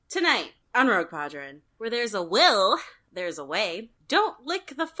Tonight on Rogue Padron, where there's a will, there's a way. Don't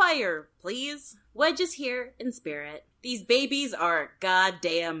lick the fire, please. Wedge is here in spirit. These babies are a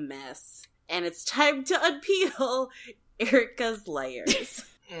goddamn mess. And it's time to unpeel Erica's layers.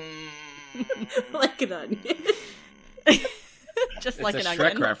 Like an onion. Just it's like a an Shrek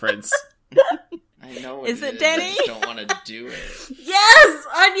onion. reference. I know what Is it I Danny? just don't want to do it. Yes!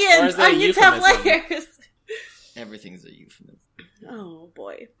 Or Onions! is it a Onions have euphemism? layers! Everything's a euphemism. Oh,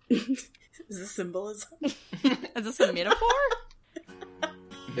 boy. Is this symbolism? Is this a metaphor?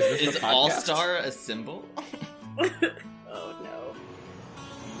 This Is a podcast? All-Star a symbol? Oh, no.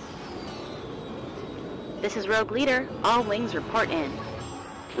 This is Rogue Leader. All wings report in.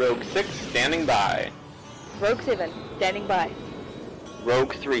 Rogue 6 standing by. Rogue 7, standing by.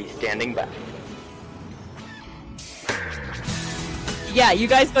 Rogue 3 standing by. Yeah, you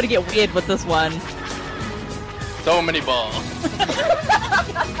guys gotta get weird with this one. So many balls.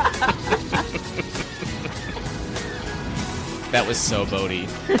 That was so Bodhi.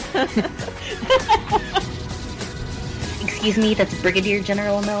 Excuse me, that's Brigadier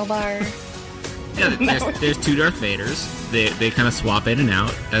General Melbar. Yeah, there's two Darth Vaders. They kind of swap in and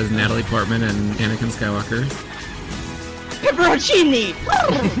out as Natalie Portman and Anakin Skywalker. Pepperoncini!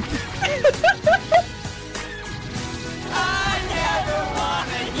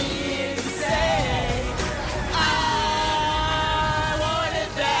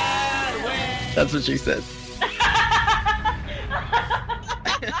 That's what she said.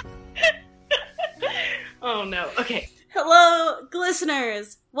 Oh no, okay. Hello,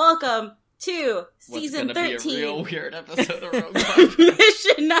 listeners! Welcome to What's Season gonna 13. be a real weird episode of Rogue One.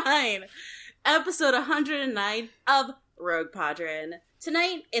 Mission 9, episode 109 of Rogue Padron.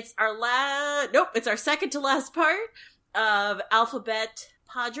 Tonight, it's our it's our second to last part of Alphabet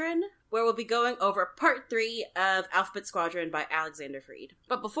Padron, where we'll be going over part 3 of Alphabet Squadron by Alexander Freed.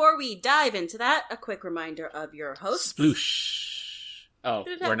 But before we dive into that, a quick reminder of your hosts. Sploosh. Oh,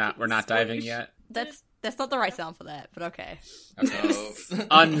 Did it we're have not to diving sploosh? yet. That's not the right sound for that, but okay. Oh.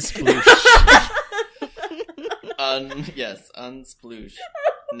 Unsploosh. Yes, unsploosh.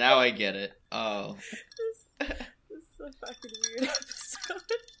 Now I get it. Oh. This is a fucking weird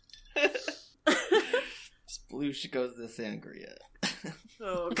episode. Sploosh goes to sangria.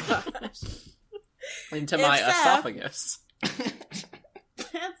 Oh gosh. Into If my Seth- esophagus.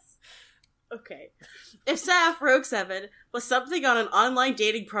 That's okay. If Saf Rogue 7 was something on an online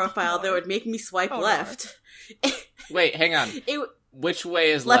dating profile that would make me swipe left, Wait, hang on. it Which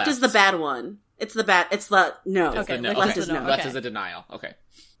way is left left? is the bad one. It's the bad. It's the no. It's Okay, the no. left Okay. is no. Left Okay. is a denial. Okay.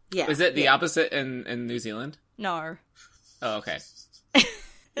 Yeah. Is it the yeah. opposite in New Zealand? No. Oh, okay.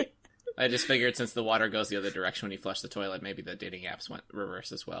 I just figured since the water goes the other direction when you flush the toilet, maybe the dating apps went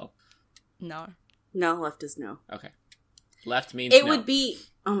reverse as well. No. No, left is no. Okay. Left means It no. would be.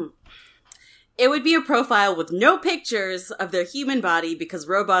 It would be a profile with no pictures of their human body because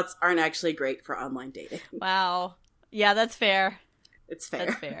robots aren't actually great for online dating. Wow. Yeah, that's fair. It's fair.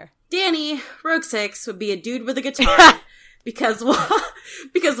 That's fair. Danny, Rogue 6, would be a dude with a guitar because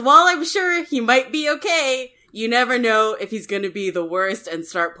while I'm sure he might be okay, you never know if he's going to be the worst and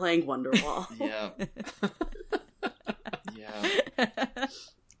start playing Wonderwall. Yeah. Yeah.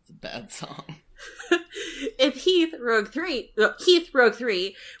 It's a bad song. If Heath Rogue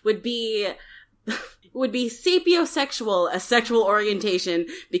 3 would be sapiosexual as sexual orientation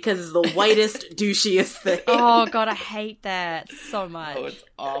because it's the whitest, douchiest thing. Oh god, I hate that so much. Oh, it's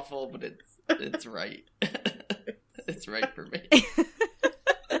awful, but it's right. It's right for me.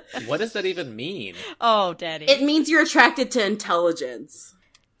 What does that even mean? Oh, Daddy. It means you're attracted to intelligence.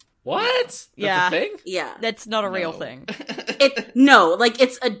 What? That's Yeah. a thing? Yeah. That's not a real No. thing.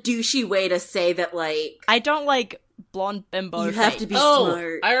 It's a douchey way to say that, like, I don't like blonde bimbo. you have fake. to be Oh,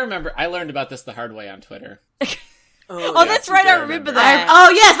 smart. I remember. I learned about this the hard way on Twitter. Oh, that's right. I I remember remember. that. Oh,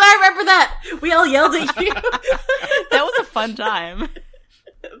 yes, I remember that! We all yelled at you. That was a fun time.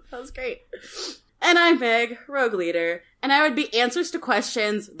 That was great. And I'm Meg, Rogue Leader, and I would be answers to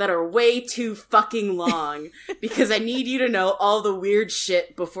questions that are way too fucking long because I need you to know all the weird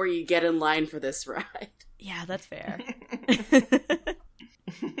shit before you get in line for this ride. Yeah, that's fair.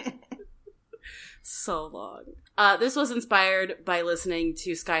 So long. This was inspired by listening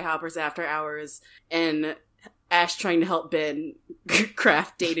to Skyhoppers After Hours and Ash trying to help Ben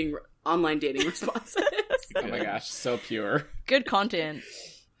craft online dating responses. Oh my gosh, so pure. Good content.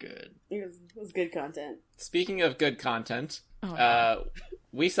 Good. It was good content. Speaking of good content, Oh,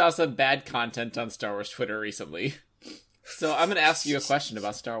 we saw some bad content on Star Wars Twitter recently. So I'm going to ask you a question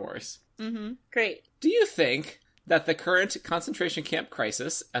about Star Wars. Mm-hmm. Great. Do you think that the current concentration camp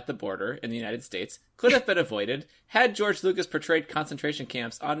crisis at the border in the United States could have been avoided had George Lucas portrayed concentration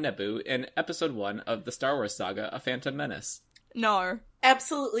camps on Naboo in Episode 1 of the Star Wars saga, A Phantom Menace. No.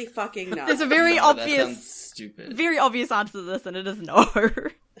 Absolutely fucking not. There's a very No, that obvious, sounds stupid. very obvious answer to this, and it is no.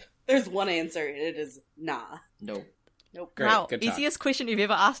 There's one answer, and it is nah. Nope. Nope. Great, Wow, good talk. easiest question you've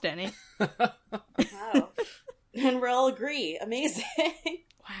ever asked, Danny. Wow. And we all agree. Amazing.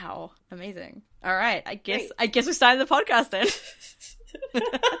 Wow, amazing. All right, I guess Great. we started the podcast then.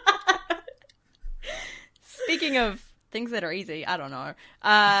 Speaking of things that are easy, I don't know.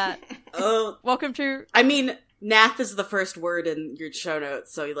 Oh, Welcome to I mean, nath is the first word in your show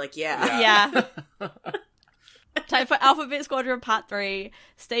notes, so you're like, yeah. yeah. Time for Alphabet Squadron Part 3.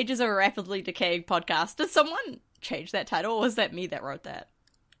 Stages of a Rapidly Decaying Podcast. Did someone change that title, or was that me that wrote that?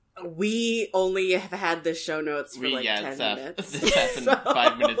 We only have had the show notes for 10 minutes. This happened So-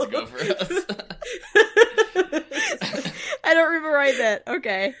 5 minutes ago for us. I don't remember writing that.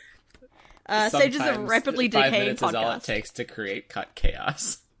 Okay. Stages of a Sometimes Rapidly 5 Decaying minutes is all it Podcast. takes to create cut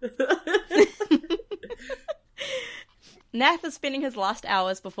chaos. Nath is spending his last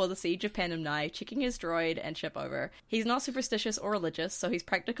hours before the siege of Pandem Nai, checking his droid and ship over. He's not superstitious or religious, so he's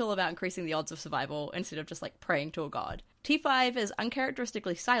practical about increasing the odds of survival instead of just, praying to a god. T5 is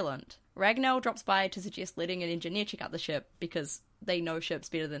uncharacteristically silent. Ragnell drops by to suggest letting an engineer check out the ship, because they know ships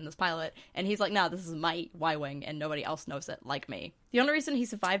better than this pilot, and he's like, nah, this is my Y-Wing, and nobody else knows it like me. The only reason he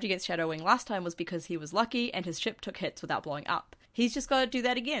survived against Shadow Wing last time was because he was lucky, and his ship took hits without blowing up. He's just gotta do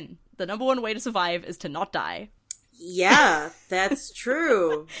that again. The number one way to survive is to not die. Yeah, that's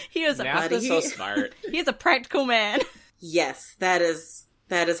true. He is a Nath is so smart. He is a practical man. Yes, that is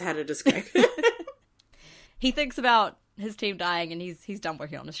how to describe it. He thinks about his team dying, and he's done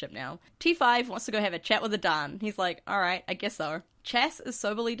working on the ship now. T5 wants to go have a chat with Adan. He's like, alright, I guess so. Chas is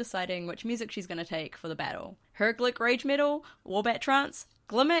soberly deciding which music she's going to take for the battle. Herglick Rage Metal, Warbat Trance,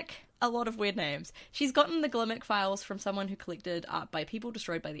 Glimmick, a lot of weird names. She's gotten the Glimmick files from someone who collected art by people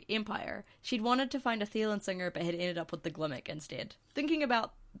destroyed by the Empire. She'd wanted to find a Thielan singer, but had ended up with the Glimmick instead. Thinking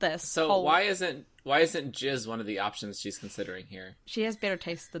about this So why isn't Jizz one of the options she's considering here? She has better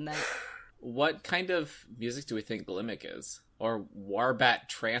taste than that. What kind of music do we think Glimmick is? Or Warbat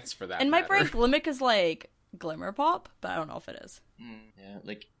Trance, for that In my matter? brain, Glimmick is like glimmer pop, but I don't know if it is.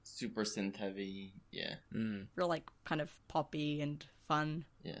 Yeah, super synth heavy. Yeah. Real kind of poppy and fun.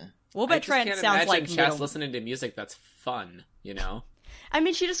 Yeah. I Warbat just Trance can't sounds imagine like Chas metal. listening to music that's fun, you know? I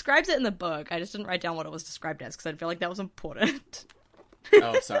mean, she describes it in the book. I just didn't write down what it was described as because I feel like that was important.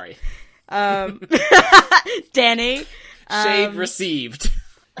 Oh, sorry. Danny. Shade received.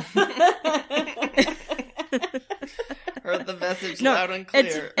 Heard the message No, loud and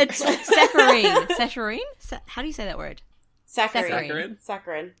clear. it's saccharine. Saccharine? How do you say that word? Saccharin.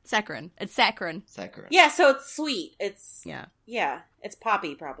 Saccharin. It's saccharin. Sakura. Yeah, so it's sweet. It's Yeah. it's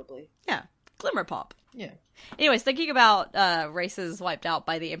poppy probably. Yeah. Glimmer pop. Yeah. Anyways, thinking about races wiped out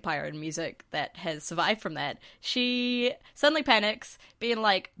by the Empire and music that has survived from that, she suddenly panics, being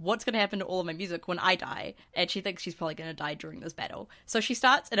like, what's going to happen to all of my music when I die? And she thinks she's probably going to die during this battle. So she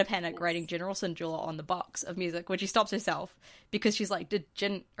starts in a panic writing General Syndulla on the box of music when she stops herself, because she's like, did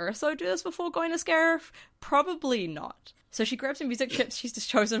Jyn Erso do this before going to Scarif? Probably not. So she grabs some music chips she's just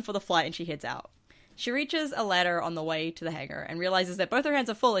chosen for the flight and she heads out. She reaches a ladder on the way to the hangar and realizes that both her hands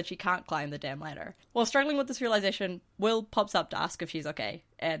are full and she can't climb the damn ladder. While struggling with this realization, Will pops up to ask if she's okay.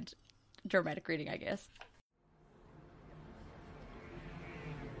 And dramatic reading, I guess.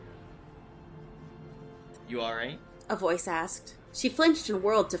 You alright? A voice asked. She flinched and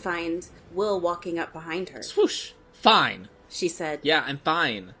whirled to find Will walking up behind her. Swoosh. Fine. She said. Yeah, I'm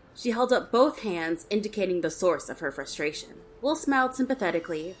fine. She held up both hands, indicating the source of her frustration. Will smiled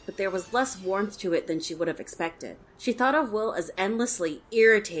sympathetically, but there was less warmth to it than she would have expected. She thought of Will as endlessly,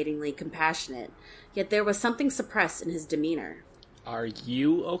 irritatingly compassionate, yet there was something suppressed in his demeanor. Are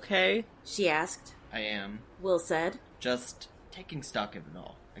you okay? She asked. I am. Will said. Just taking stock of it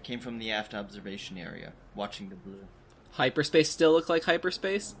all. I came from the aft observation area, watching the blue. Hyperspace still look like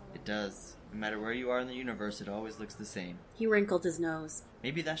hyperspace? It does. No matter where you are in the universe, it always looks the same. He wrinkled his nose.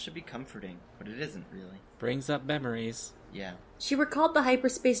 Maybe that should be comforting, but it isn't really. Brings up memories. Yeah. She recalled the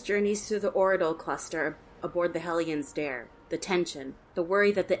hyperspace journeys through the Oridol cluster aboard the Hellions Dare, the tension, the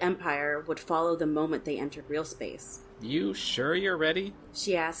worry that the Empire would follow the moment they entered real space. You sure you're ready?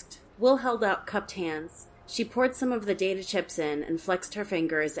 She asked. Will held out cupped hands. She poured some of the data chips in and flexed her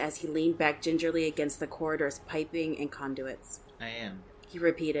fingers as he leaned back gingerly against the corridor's piping and conduits. I am. He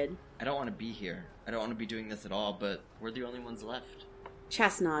repeated. I don't want to be here. I don't want to be doing this at all, but we're the only ones left.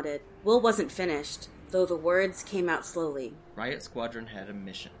 Chas nodded. Will wasn't finished. though the words came out slowly. Riot Squadron had a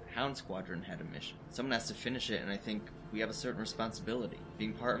mission. Hound Squadron had a mission. Someone has to finish it, and I think we have a certain responsibility.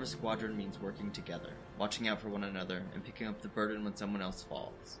 Being part of a squadron means working together, watching out for one another, and picking up the burden when someone else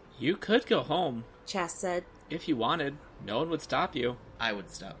falls. You could go home. Chas said. If you wanted. No one would stop you. I would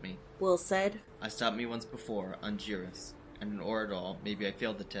stop me. Will said. I stopped me once before, on Jiris. And in Oradol, maybe I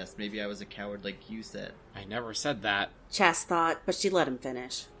failed the test, maybe I was a coward like you said. I never said that. Chas thought, but she let him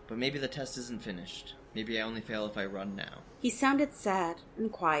finish. But maybe the test isn't finished. Maybe I only fail if I run now. He sounded sad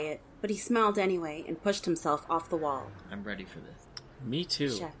and quiet, but he smiled anyway and pushed himself off the wall. I'm ready for this. Me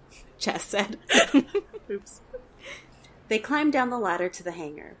too. Chas said. Oops. They climbed down the ladder to the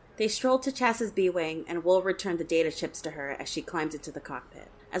hangar. They strolled to Chas's B-Wing, and Will returned the data chips to her as she climbed into the cockpit.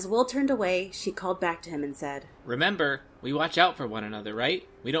 As Will turned away, she called back to him and said, Remember, we watch out for one another, right?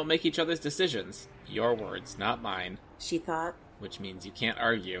 We don't make each other's decisions. Your words, not mine. She thought. Which means you can't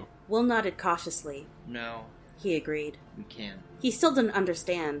argue. Will nodded cautiously. No. He agreed. We can't. He still didn't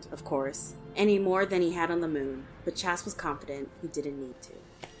understand, of course, any more than he had on the moon, but Chas was confident he didn't need to.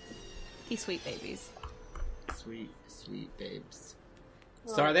 These sweet babies. Sweet, sweet babes.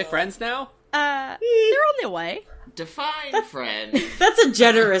 So are they friends now? They're on their way. Define friend. That's a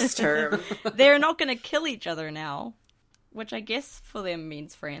generous term. They're not going to kill each other now, which I guess for them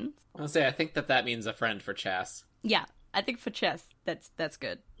means friends. I'll say I think that means a friend for Chas. Yeah, I think for Chess, that's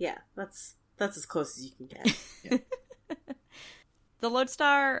good. Yeah, that's as close as you can get. Yeah. The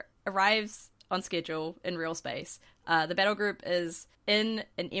Lodestar arrives on schedule in real space. The battle group is in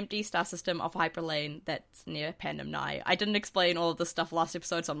an empty star system off a hyperlane that's near Pandem Nye. I didn't explain all of this stuff last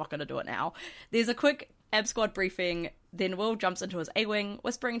episode, so I'm not going to do it now. There's a quick Ab Squad briefing, then Will jumps into his A-Wing,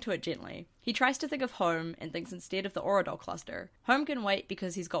 whispering to it gently. He tries to think of home and thinks instead of the Oradol cluster. Home can wait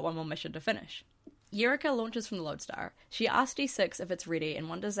because he's got one more mission to finish. Yurika launches from the Lodestar. She asks D6 if it's ready and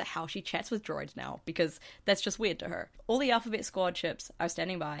wonders at how she chats with droids now, because that's just weird to her. All the Alphabet Squad ships are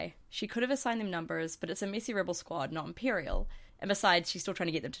standing by. She could have assigned them numbers, but it's a messy rebel squad, not Imperial. And besides, she's still trying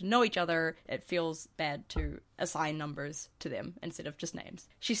to get them to know each other. It feels bad to assign numbers to them instead of just names.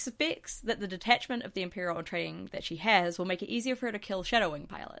 She suspects that the detachment of the Imperial training that she has will make it easier for her to kill Shadowwing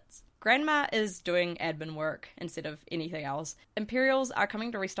pilots. Grandma is doing admin work instead of anything else. Imperials are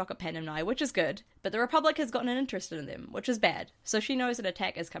coming to restock at Pandem Nye, which is good, but the Republic has gotten interested in them, which is bad, so she knows an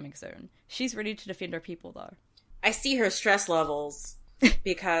attack is coming soon. She's ready to defend her people, though. I see her stress levels,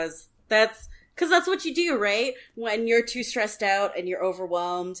 because that's what you do, right? When you're too stressed out and you're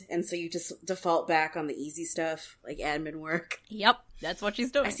overwhelmed, and so you just default back on the easy stuff, like admin work. Yep, that's what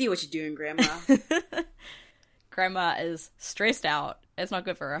she's doing. I see what you're doing, Grandma. Grandma is stressed out. It's not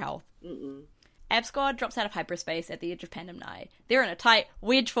good for her health. Mm-mm. Ab Squad drops out of hyperspace at the edge of Pandem Nye. They're in a tight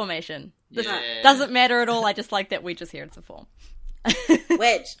wedge formation. This Yeah. doesn't matter at all. I just like that we just hear it's a form.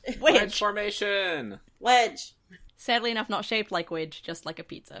 Wedge. Wedge formation! Wedge. Sadly enough, not shaped like wedge, just like a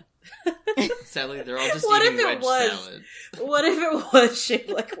pizza. Sadly, they're all just What eating if it wedge was? salads. What if it was shaped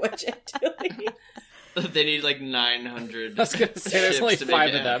like wedge, actually? They need like 900 I was gonna say, there's ships only to make 5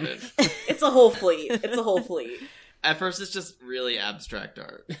 it of them. happen. It's a whole fleet. It's a whole fleet. At first, it's just really abstract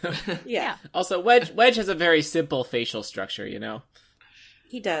art. Yeah, Also, Wedge has a very simple facial structure, you know?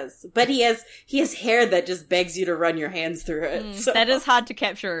 he does. But he has hair that just begs you to run your hands through it. So That is hard to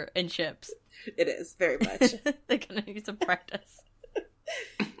capture in ships. it is, very much. They're gonna need some practice.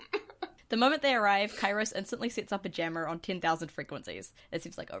 The moment they arrive, Kairos instantly sets up a jammer on 10,000 frequencies. It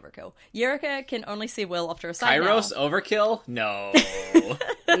seems like overkill. Yurika can only see Will off to her side Kairos now. overkill? No.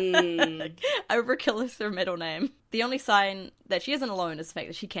 Overkill is her middle name. The only sign that she isn't alone is the fact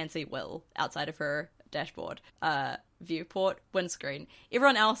that she can see Will outside of her dashboard, viewport, windscreen.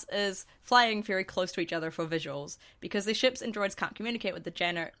 Everyone else is flying very close to each other for visuals, because the ships and droids can't communicate with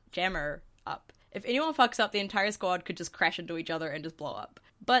the jammer up. If anyone fucks up, the entire squad could just crash into each other and just blow up.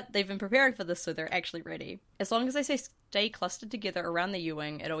 But they've been preparing for this, so they're actually ready. As long as they stay clustered together around the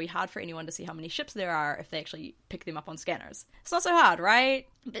U-Wing, it'll be hard for anyone to see how many ships there are if they actually pick them up on scanners. It's not so hard, right?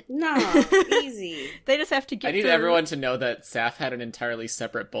 But No, easy. they just have to get I need through... everyone to know that Saf had an entirely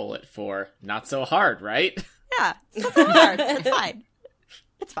separate bullet for not so hard, right? Yeah, it's not so hard. It's fine.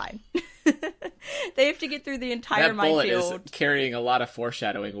 It's fine. They have to get through the entire That bullet minefield. is carrying a lot of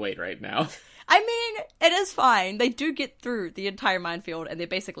foreshadowing weight right now. I mean, it is fine. They do get through the entire minefield, and they're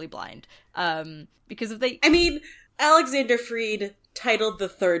basically blind. Because if they... I mean, Alexander Freed titled the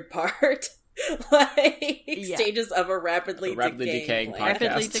third part, Stages of a Rapidly Decaying Planet.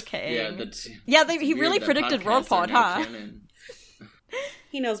 Rapidly podcast. decaying. Yeah, He really predicted Road Pod, huh?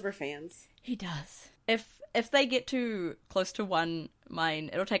 He knows we're fans. He does. If they get too close to one mind,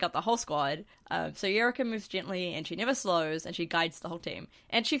 it'll take out the whole squad. So Eureka moves gently, and she never slows, and she guides the whole team.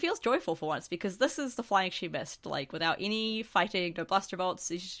 And she feels joyful for once, because this is the flying she missed. Like, without any fighting, no blaster bolts,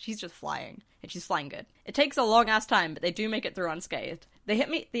 she's just flying. And she's flying good. It takes a long-ass time, but they do make it through unscathed. They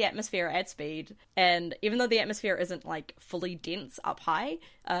hit the atmosphere at speed, and even though the atmosphere isn't, like, fully dense up high,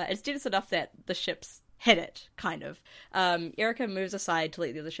 it's dense enough that the ships hit it, kind of. Eureka moves aside to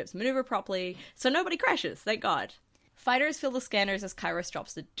let the other ships maneuver properly, so nobody crashes, thank God. Fighters fill the scanners as Kairos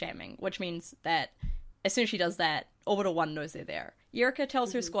drops the jamming, which means that as soon as she does that, Orbital 1 knows they're there. Eureka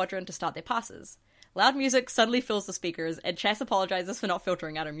tells her squadron to start their passes. Loud music suddenly fills the speakers, and Chas apologizes for not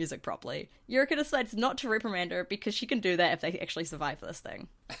filtering out her music properly. Eureka decides not to reprimand her because she can do that if they actually survive this thing.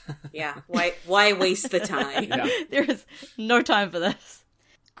 Yeah, why waste the time? Yeah. There is no time for this.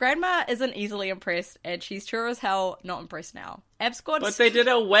 Grandma isn't easily impressed, and she's sure as hell not impressed now. Ab Squad... But they did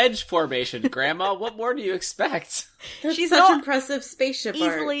a wedge formation, Grandma. What more do you expect? That's She's such not impressive spaceship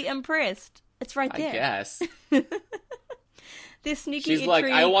art. easily impressed. It's right there. I guess. This sneaky She's like,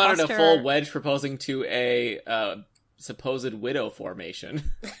 entry I wanted a cost full her... wedge proposing to a supposed widow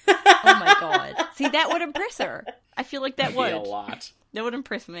formation. Oh my god. See, that would impress her. I feel like that Be would. a lot. That would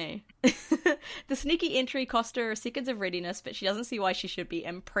impress me. The sneaky entry cost her seconds of readiness, but she doesn't see why she should be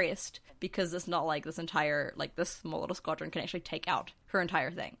impressed, because it's not like this entire, like, this small little squadron can actually take out her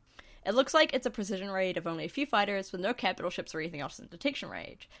entire thing. It looks like it's a precision raid of only a few fighters with no capital ships or anything else in detection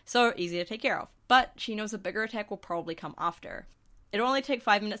range, so easy to take care of. But she knows a bigger attack will probably come after. It'll only take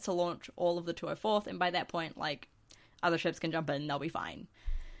 5 minutes to launch all of the 204th, and by that point, like, other ships can jump in, they'll be fine.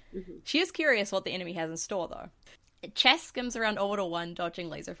 Mm-hmm. She is curious what the enemy has in store, though. Chas skims around Orbital 1, dodging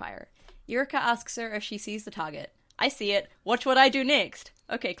laser fire. Eureka asks her if she sees the target. I see it. Watch what I do next.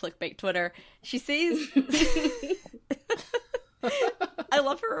 Okay, clickbait Twitter. She sees... I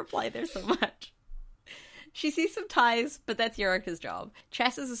love her reply there so much. She sees some ties, but that's Eureka's job.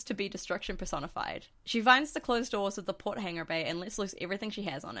 Chas's is to be destruction personified. She finds the closed doors of the port hangar bay and lets loose everything she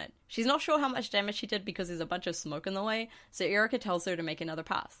has on it. She's not sure how much damage she did because there's a bunch of smoke in the way, so Eureka tells her to make another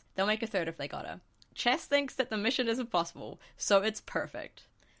pass. They'll make a third if they got her. Chas thinks that the mission is impossible, so it's perfect.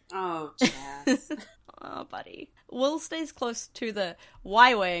 Oh, Chas. Oh, buddy. Will stays close to the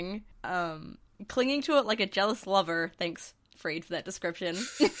Y-Wing, clinging to it like a jealous lover. Thanks, Freed, for that description.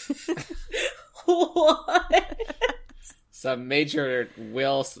 What? Some major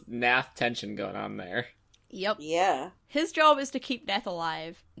Will Nath tension going on there. Yep. Yeah. His job is to keep Nath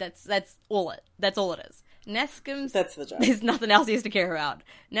alive. That's all it is. Nath skims... That's the job. There's nothing else he has to care about.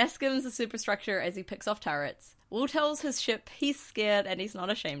 Nath skims the superstructure as he picks off turrets. Will tells his ship he's scared and he's not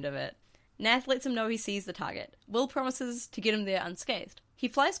ashamed of it. Nath lets him know he sees the target. Will promises to get him there unscathed. He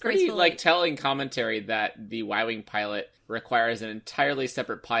flies gracefully... Pretty, like, telling commentary that the Y-Wing pilot requires an entirely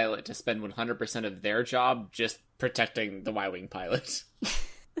separate pilot to spend 100% of their job just protecting the Y-Wing pilot.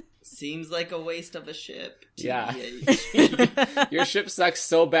 Seems like a waste of a ship. Yeah. Your ship sucks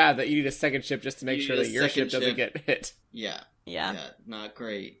so bad that you need a second ship just to make sure that your ship doesn't get hit. Yeah. Yeah. Not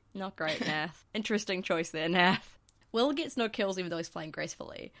great. Not great, Nath. Interesting choice there, Nath. Will gets no kills even though he's flying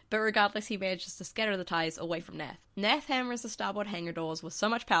gracefully, but regardless he manages to scatter the ties away from Nath. Nath hammers the starboard hangar doors with so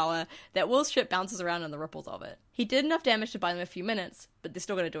much power that Will's ship bounces around in the ripples of it. He did enough damage to buy them a few minutes, but they're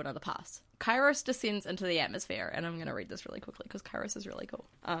still going to do another pass. Kairos descends into the atmosphere, and I'm going to read this really quickly because Kairos is really cool.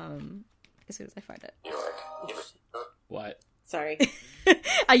 As soon as I find it. What? Sorry.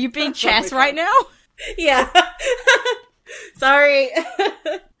 Are you being Chas right now? Yeah. Sorry.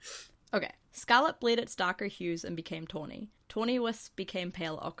 Okay. Scarlet bled its darker hues and became tawny. Tawny wisps became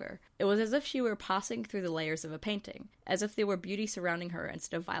pale ochre. It was as if she were passing through the layers of a painting, as if there were beauty surrounding her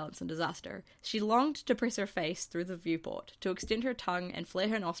instead of violence and disaster. She longed to press her face through the viewport, to extend her tongue and flare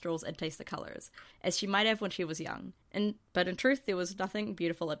her nostrils and taste the colours, as she might have when she was young. But in truth, there was nothing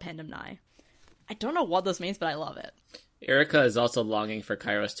beautiful at Pandem Nye. I don't know what this means, but I love it. Erica is also longing for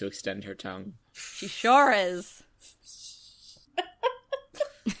Kairos to extend her tongue. She sure is.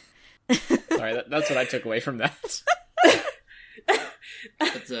 Sorry, that's what I took away from that.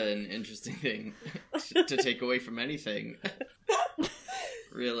 That's an interesting thing to take away from anything.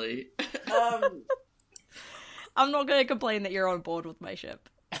 Really. I'm not going to complain that you're on board with my ship.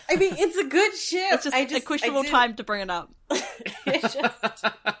 I mean, it's a good ship. It's just a questionable time to bring it up. It's just...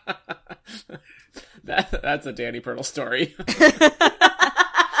 That's a Danny Purtle story.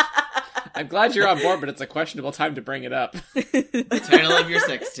 I'm glad you're on board, but it's a questionable time to bring it up. The title of your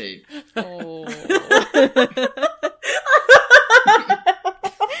sex tape. Oh.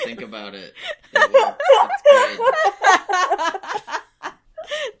 Think about it. It works. It's good.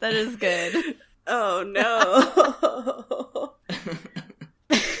 That is good. Oh, no.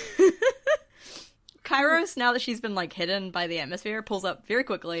 Kairos, now that she's been, like, hidden by the atmosphere, pulls up very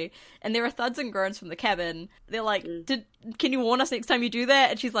quickly, and there are thuds and groans from the cabin. They're like, can you warn us next time you do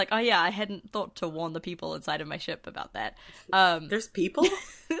that? And she's like, oh yeah, I hadn't thought to warn the people inside of my ship about that. There's people?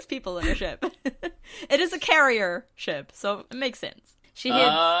 There's people in her ship. It is a carrier ship, so it makes sense. She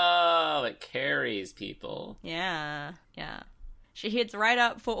heads... Oh, it carries people. Yeah. She heads right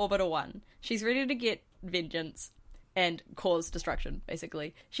up for Orbital 1. She's ready to get vengeance and cause destruction,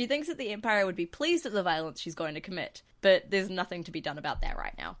 basically. She thinks that the Empire would be pleased at the violence she's going to commit, but there's nothing to be done about that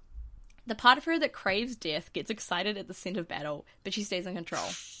right now. The part of her that craves death gets excited at the scent of battle, but she stays in control.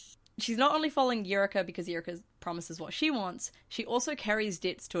 She's not only following Eureka because Eureka promises what she wants, she also carries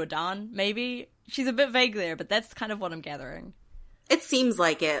debts to Adan, maybe? She's a bit vague there, but that's kind of what I'm gathering. It seems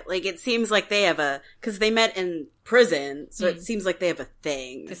like it. Like, it seems like they have a... Because they met in prison, so it seems like they have a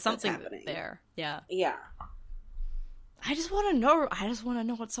thing. There's something happening there. Yeah. Yeah. I just want to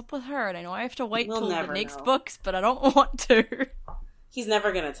know. What's up with her, and I know I have to wait till the next know. books, but I don't want to. He's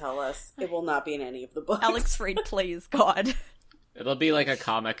never going to tell us. It will not be in any of the books. Alex Freed, please, God. It'll be like a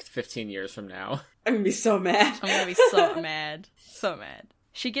comic 15 years from now. I'm going to be so mad. I'm going to be so mad. So mad.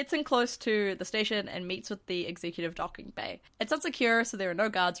 She gets in close to the station and meets with the executive docking bay. It's unsecure, so there are no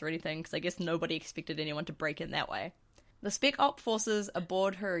guards or anything, because I guess nobody expected anyone to break in that way. The Spec Op forces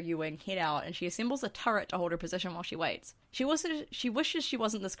aboard her U-Wing head out, and she assembles a turret to hold her position while she waits. She wishes she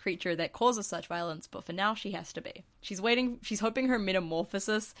wasn't this creature that causes such violence, but for now she has to be. She's hoping her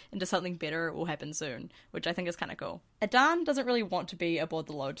metamorphosis into something better will happen soon, which I think is kind of cool. Adan doesn't really want to be aboard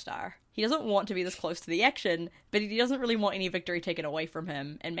the Lodestar. He doesn't want to be this close to the action, but he doesn't really want any victory taken away from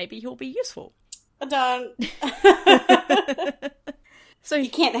him, and maybe he'll be useful. Adan. So you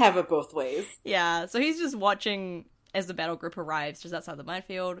can't have it both ways. Yeah, so he's just watching as the battle group arrives just outside the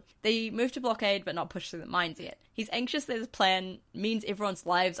minefield. They move to blockade but not push through the mines yet. He's anxious that his plan means everyone's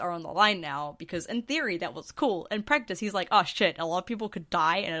lives are on the line now, because in theory that was cool. In practice, he's like, oh shit, a lot of people could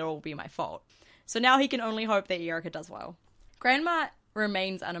die and it'll all be my fault. So now he can only hope that Eureka does well. Grandma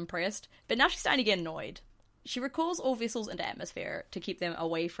remains unimpressed, but now she's starting to get annoyed. She recalls all vessels into atmosphere to keep them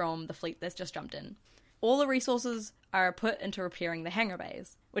away from the fleet that's just jumped in. All the resources are put into repairing the hangar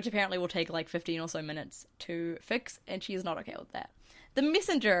bays, which apparently will take like 15 or so minutes to fix, and she is not okay with that. The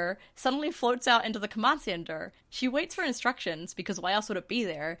messenger suddenly floats out into the command center. She waits for instructions, because why else would it be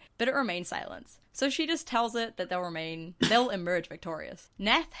there, but it remains silent. So she just tells it that they'll emerge victorious.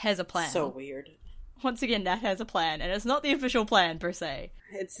 Nath has a plan. So weird. Once again, Nath has a plan, and it's not the official plan, per se.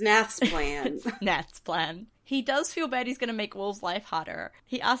 It's Nath's plan. It's Nath's plan. He does feel bad he's going to make Will's life harder.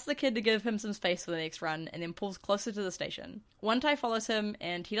 He asks the kid to give him some space for the next run, and then pulls closer to the station. One TIE follows him,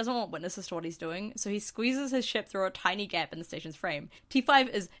 and he doesn't want witnesses to what he's doing, so he squeezes his ship through a tiny gap in the station's frame. T5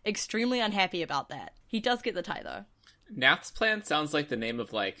 is extremely unhappy about that. He does get the TIE, though. Nath's plan sounds like the name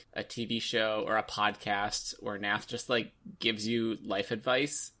of, like, a TV show or a podcast where Nath just, like, gives you life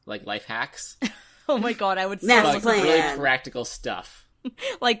advice, like life hacks. Oh my god, I would Nath's like, plan. Really practical stuff.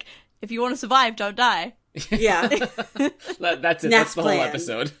 Like, if you want to survive, don't die. Yeah. That's it. Nath's That's the plan. whole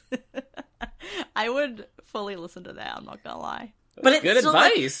episode. I would fully listen to that, I'm not gonna lie. But it's Good still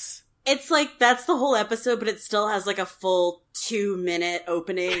advice. It's like, that's the whole episode, but it still has like a full 2-minute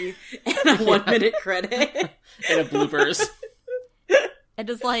opening and a 1-minute credit. And a bloopers. And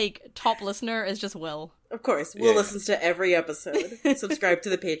just like, top listener is just Will. Of course, Will Yeah. listens to every episode. Subscribe to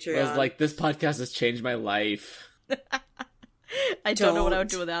the Patreon. I was like, this podcast has changed my life. I don't know what I would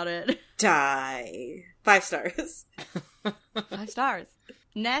do without it. Die. 5 stars. 5 stars.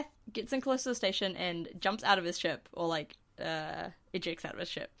 Nath gets in close to the station and jumps out of his ship, or like, ejects out of his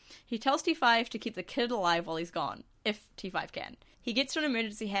ship. He tells T5 to keep the kid alive while he's gone, if T5 can. He gets to an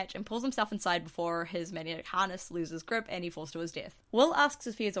emergency hatch and pulls himself inside before his magnetic harness loses grip and he falls to his death. Will asks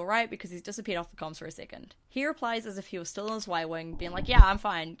if he is alright because he's disappeared off the comms for a second. He replies as if he was still in his Y-Wing, being like, yeah, I'm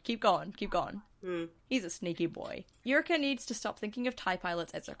fine, keep going. He's a sneaky boy. Eureka needs to stop thinking of TIE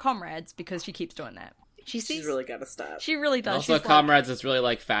pilots as her comrades because she keeps doing that. She's really gotta stop. She really does. Also, She's comrades is really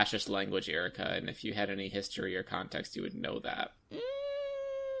like fascist language, Erica, and if you had any history or context, you would know that.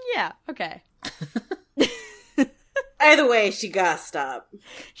 Yeah, okay. Either way, she gotta stop.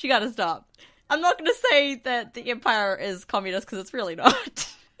 She gotta stop. I'm not gonna say that the Empire is communist, because it's really not.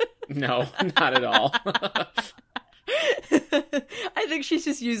 No, not at all. I think she's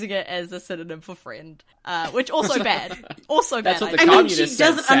just using it as a synonym for friend, which also bad. Also bad. That's what the I mean, communists she said,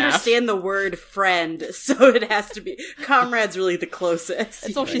 doesn't Saf. understand the word friend, so it has to be. Comrade's really the closest.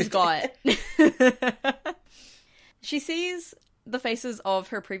 That's all she's got. She sees the faces of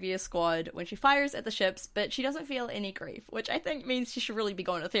her previous squad when she fires at the ships, but she doesn't feel any grief, which I think means she should really be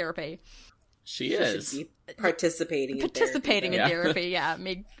going to therapy. She is. Should be participating in Participating therapy, in therapy, yeah.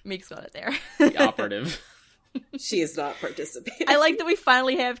 Meek's got it there. The operative. She is not participating. I like that we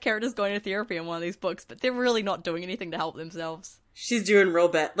finally have characters going to therapy in one of these books, but they're really not doing anything to help themselves. She's doing real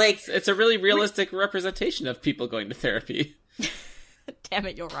bad. Like, It's a really realistic representation of people going to therapy. Damn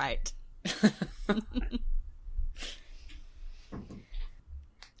it, you're right.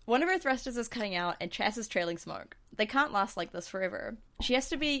 One of her thrusters is cutting out, and Chas is trailing smoke. They can't last like this forever. She has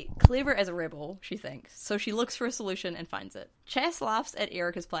to be clever as a rebel, she thinks, so she looks for a solution and finds it. Chas laughs at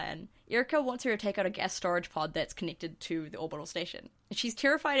Erica's plan. Erica wants her to take out a gas storage pod that's connected to the orbital station. She's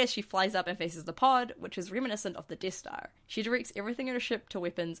terrified as she flies up and faces the pod, which is reminiscent of the Death Star. She directs everything in her ship to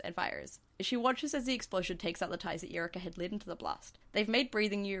weapons and fires. She watches as the explosion takes out the ties that Erica had led into the blast. They've made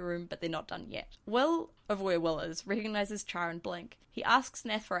breathing new room, but they're not done yet. Will, of where Will is, recognizes Char and Blink. He asks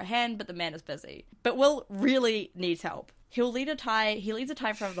Nath for a hand, but the man is busy. But Will really needs help. He leads a tie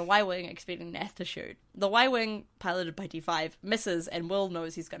in front of the Y-Wing, expecting Nath to shoot. The Y-Wing, piloted by D5, misses, and Will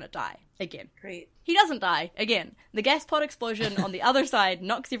knows he's gonna die. Again. great. He doesn't die. Again. The gas pod explosion on the other side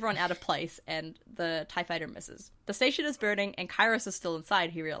knocks everyone out of place, and the TIE fighter misses. The station is burning, and Kairos is still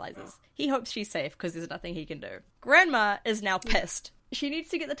inside, he realizes. He hopes she's safe, because there's nothing he can do. Grandma is now pissed. She needs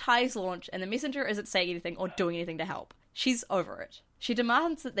to get the TIEs launched, and the messenger isn't saying anything or doing anything to help. She's over it. She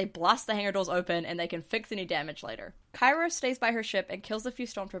demands that they blast the hangar doors open and they can fix any damage later. Kairos stays by her ship and kills the few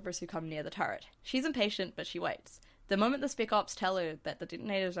stormtroopers who come near the turret. She's impatient, but she waits. The moment the Spec Ops tell her that the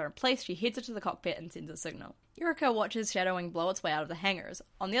detonators are in place, she heads into the cockpit and sends a signal. Erica watches Shadowwing blow its way out of the hangars.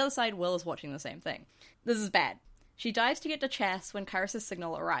 On the other side, Will is watching the same thing. This is bad. She dives to get to Chas when Kairos'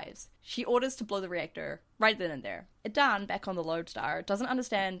 signal arrives. She orders to blow the reactor, right then and there. Adan, back on the Lodestar, doesn't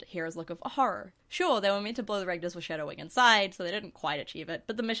understand Hera's look of horror. Sure, they were meant to blow the reactors with Shadowwing inside, so they didn't quite achieve it,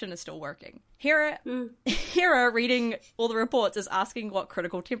 but the mission is still working. Hera, reading all the reports, is asking what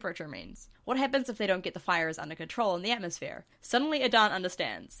critical temperature means. What happens if they don't get the fires under control in the atmosphere? Suddenly Adan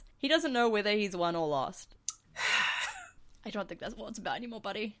understands. He doesn't know whether he's won or lost. I don't think that's what it's about anymore,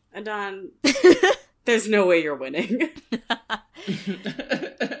 buddy. Adan, there's no way you're winning.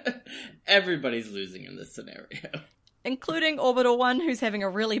 Everybody's losing in this scenario. Including Orbital 1, who's having a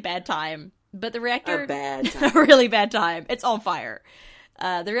really bad time. But the reactor... A bad time. A really bad time. It's on fire.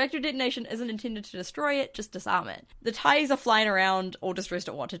 The reactor detonation isn't intended to destroy it, just disarm it. The TIEs are flying around, all distressed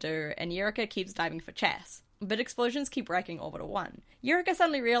at what to do, and Eureka keeps diving for Chas. But explosions keep wrecking Orbital 1. Eureka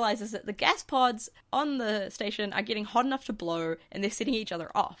suddenly realizes that the gas pods on the station are getting hot enough to blow, and they're setting each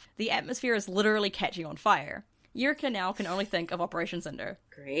other off. The atmosphere is literally catching on fire. Eureka now can only think of Operation Cinder.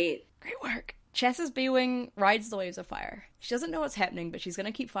 Great. Great work. Chas's B-Wing rides the waves of fire. She doesn't know what's happening, but she's going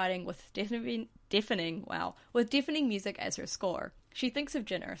to keep fighting with deafening music as her score. She thinks of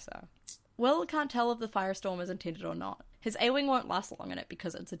Jyn Erso. Will can't tell if the firestorm is intended or not. His A-Wing won't last long in it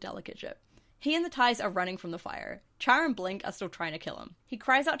because it's a delicate ship. He and the TIEs are running from the fire. Char and Blink are still trying to kill him. He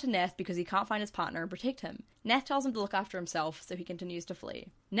cries out to Nath because he can't find his partner and protect him. Nath tells him to look after himself, so he continues to flee.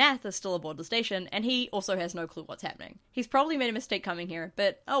 Nath is still aboard the station, and he also has no clue what's happening. He's probably made a mistake coming here,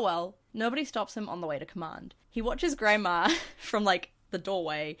 but oh well. Nobody stops him on the way to command. He watches Grandma from, the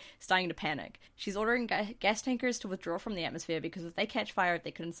doorway, starting to panic. She's ordering gas tankers to withdraw from the atmosphere because if they catch fire,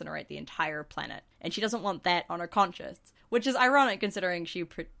 they could incinerate the entire planet. And she doesn't want that on her conscience. Which is ironic considering she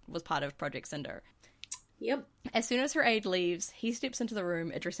was part of Project Cinder. Yep. As soon as her aide leaves, he steps into the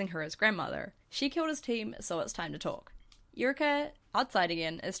room, addressing her as grandmother. She killed his team, so it's time to talk. Eureka, outside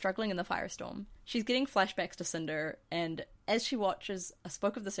again, is struggling in the firestorm. She's getting flashbacks to Cinder, and as she watches a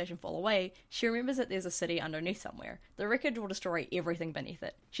spoke of the station fall away, she remembers that there's a city underneath somewhere. The wreckage will destroy everything beneath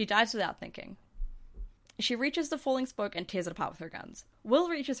it. She dives without thinking. She reaches the falling spoke and tears it apart with her guns. Will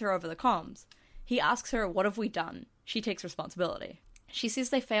reaches her over the comms. He asks her, "What have we done?" She takes responsibility. She says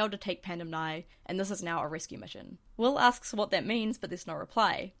they failed to take Pandem Nye, and this is now a rescue mission. Will asks what that means, but there's no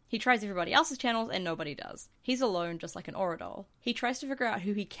reply. He tries everybody else's channels, and nobody does. He's alone, just like an Oradol. He tries to figure out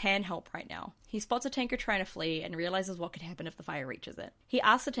who he can help right now. He spots a tanker trying to flee, and realizes what could happen if the fire reaches it. He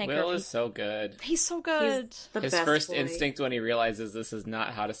asks the tanker... Will is so good. He's so good. His first instinct when he realizes this is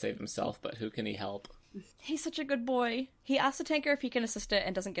not how to save himself, but who can he help? He's such a good boy. He asks the tanker if he can assist it,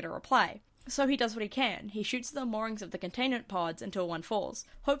 and doesn't get a reply. So he does what he can. He shoots the moorings of the containment pods until one falls,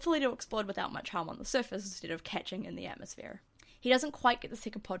 hopefully to explode without much harm on the surface instead of catching in the atmosphere. He doesn't quite get the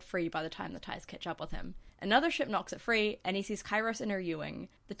second pod free by the time the TIEs catch up with him. Another ship knocks it free, and he sees Kairos and her U-Wing.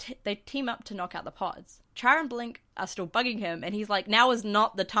 They team up to knock out the pods. Char and Blink are still bugging him, and he's like, now is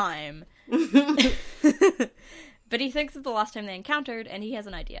not the time. But he thinks of the last time they encountered, and he has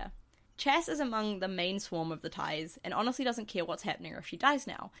an idea. Chas is among the main swarm of the TIEs, and honestly doesn't care what's happening or if she dies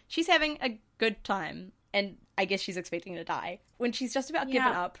now. She's having a good time, and I guess she's expecting to die. When she's just about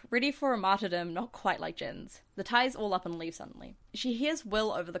given up, ready for a martyrdom not quite like Jin's, the ties all up and leave suddenly. She hears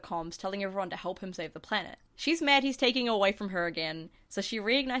Will over the comms telling everyone to help him save the planet. She's mad he's taking away from her again, so she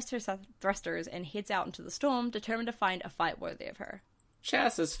reignites her thrusters and heads out into the storm, determined to find a fight worthy of her.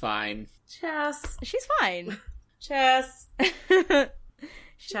 Chess is fine. Chess. She's fine. Chess.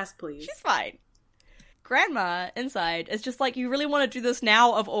 Chess, please. She's fine. Grandma, inside, is just like, you really want to do this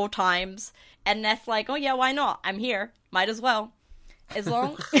now of all times? And Nath's like, oh yeah, why not? I'm here. Might as well. As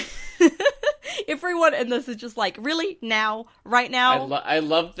long... Everyone in this is just like, really? Now? Right now? I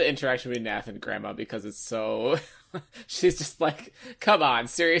love the interaction between Nath and Grandma because it's so... She's just like, come on,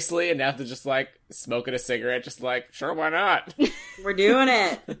 seriously? And Nath is just like, smoking a cigarette, just like, sure, why not? We're doing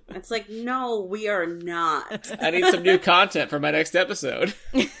it. It's like, no, we are not. I need some new content for my next episode.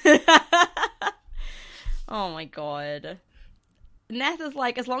 Oh my god. Nath is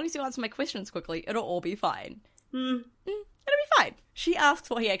like, as long as you answer my questions quickly, it'll all be fine. It'll be fine. She asks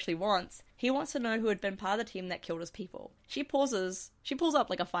what he actually wants. He wants to know who had been part of the team that killed his people. She pulls up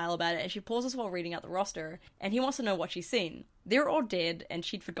like a file about it, and she pauses while reading out the roster, and he wants to know what she's seen. They're all dead, and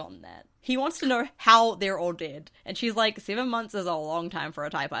she'd forgotten that. He wants to know how they're all dead, and she's like, 7 months is a long time for a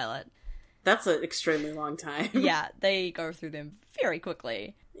TIE pilot. That's an extremely long time. Yeah, they go through them very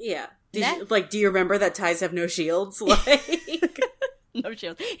quickly. Yeah. Do you remember that TIEs have no shields? Like... No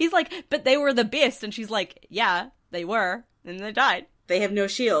shields. He's like, but they were the best, and she's like, yeah, they were, and they died. They have no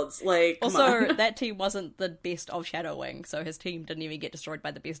shields. Like, come also, on. that team wasn't the best of Shadow Wing, so his team didn't even get destroyed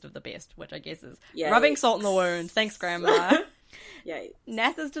by the best of the best, which I guess is rubbing salt in the wound. Thanks, Grandma. Yikes.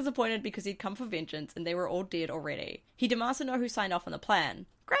 Nath is disappointed because he'd come for vengeance, and they were all dead already. He demands to know who signed off on the plan.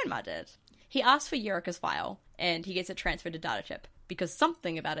 Grandma did. He asks for Eureka's file, and he gets it transferred to data chip, because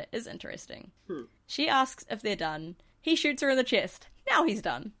something about it is interesting. She asks if they're done. He shoots her in the chest. Now he's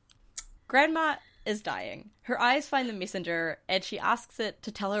done. Grandma is dying. Her eyes find the messenger, and she asks it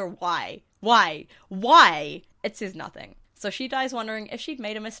to tell her why. Why? Why? It says nothing. So she dies wondering if she'd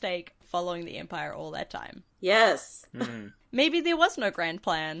made a mistake following the Empire all that time. Yes. Maybe there was no grand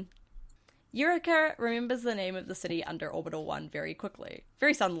plan. Eureka remembers the name of the city under Orbital 1 very quickly.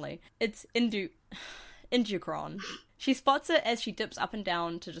 Very suddenly. It's Indukron. She spots it as she dips up and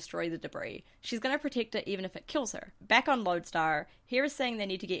down to destroy the debris. She's going to protect it even if it kills her. Back on Lodestar, Hera is saying they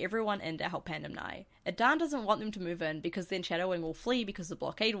need to get everyone in to help Pandem Nye. Adan doesn't want them to move in because then Shadow Wing will flee because the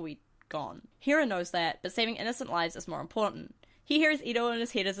blockade will be gone. Hera knows that, but saving innocent lives is more important. He hears Ito in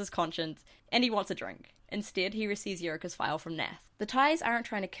his head as his conscience, and he wants a drink. Instead, he receives Eureka's file from Nath. The TIEs aren't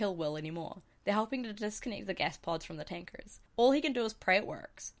trying to kill Will anymore. They're helping to disconnect the gas pods from the tankers. All he can do is pray it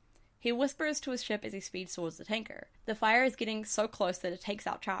works. He whispers to his ship as he speeds towards the tanker. The fire is getting so close that it takes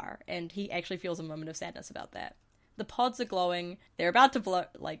out Char, and he actually feels a moment of sadness about that. The pods are glowing, they're about to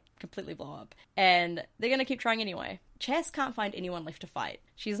completely blow up, and they're gonna keep trying anyway. Chas can't find anyone left to fight.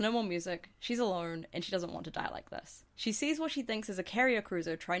 She has no more music, she's alone, and she doesn't want to die like this. She sees what she thinks is a carrier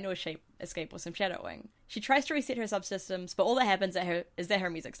cruiser trying to escape with some Shadow Wing. She tries to reset her subsystems, but all that happens is that her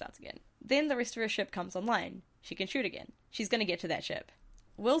music starts again. Then the rest of her ship comes online. She can shoot again. She's gonna get to that ship.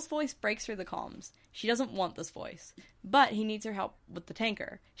 Will's voice breaks through the comms. She doesn't want this voice. But he needs her help with the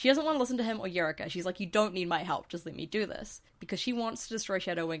tanker. She doesn't want to listen to him or Eureka. She's like, you don't need my help, just let me do this. Because she wants to destroy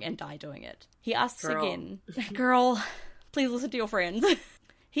Shadow Wing and die doing it. He asks again, girl, please listen to your friends.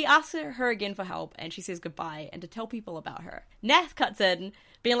 He asks her again for help, and she says goodbye, and to tell people about her. Nath cuts in,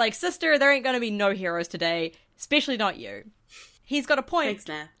 being like, sister, there ain't gonna be no heroes today, especially not you. He's got a point. Thanks,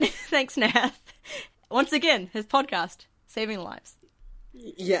 Nath. Thanks, Nath. Once again, his podcast, saving lives.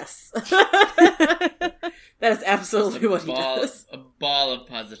 Yes. That is absolutely what he does. A ball of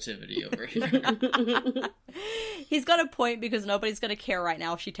positivity over here. He's got a point because nobody's going to care right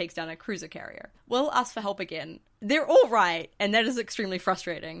now if she takes down a cruiser carrier. Will asks for help again. They're all right, and that is extremely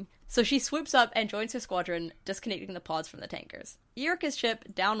frustrating. So she swoops up and joins her squadron, disconnecting the pods from the tankers. Eureka's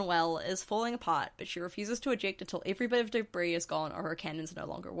ship, down well, is falling apart, but she refuses to eject until every bit of debris is gone or her cannons no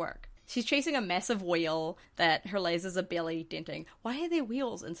longer work. She's chasing a massive wheel that her lasers are barely denting. Why are there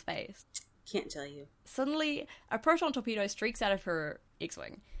wheels in space? Can't tell you. Suddenly, a proton torpedo streaks out of her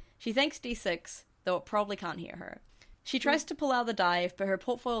X-Wing. She thanks D6, though it probably can't hear her. She tries to pull out the dive, but her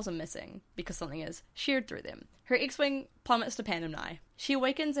portfoils are missing, because something is sheared through them. Her X-Wing plummets to Pandem Nye. She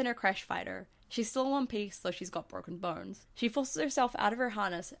awakens in her crash fighter. She's still in one piece, though she's got broken bones. She forces herself out of her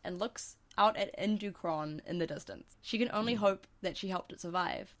harness and looks out at Indukron in the distance. She can only hope that she helped it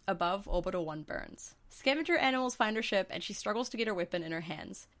survive. Above, Orbital 1 burns. Scavenger animals find her ship, and she struggles to get her weapon in her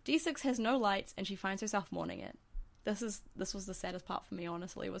hands. D6 has no lights, and she finds herself mourning it. This was the saddest part for me,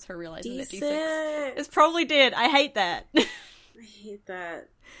 honestly, was her realizing that D6 is probably dead. I hate that. I hate that.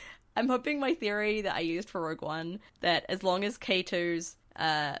 I'm hoping my theory that I used for Rogue One, that as long as K2's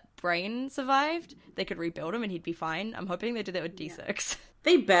brain survived, they could rebuild him and he'd be fine. I'm hoping they do that with D6.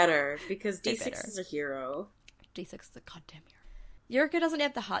 They better, because They D6 better. is a hero. D6 is a goddamn hero. Yurika doesn't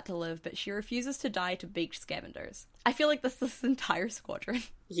have the heart to live, but she refuses to die to beaked scavengers. I feel like this entire squadron.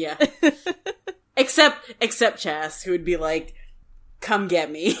 Yeah. Except Chas, who would be like, come get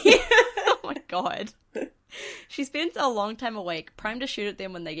me. Oh my god. She spends a long time awake, primed to shoot at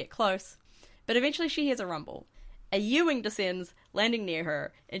them when they get close, but eventually she hears a rumble. A U-wing descends, landing near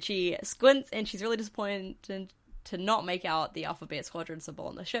her, and she squints and she's really disappointed to not make out the Alphabet Squadron symbol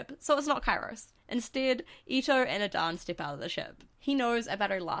on the ship, so it's not Kairos. Instead, Ito and Adan step out of the ship. He knows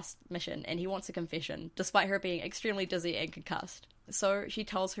about her last mission and he wants a confession, despite her being extremely dizzy and concussed. So she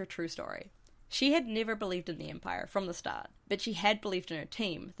tells her true story. She had never believed in the Empire from the start, but she had believed in her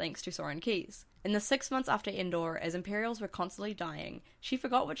team, thanks to Soren Keyes. In the 6 months after Endor, as Imperials were constantly dying, she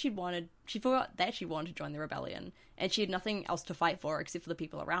forgot what she'd wanted. She forgot that she wanted to join the rebellion, and she had nothing else to fight for except for the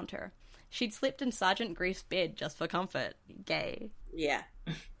people around her. She'd slept in Sergeant Grief's bed just for comfort. Gay. Yeah,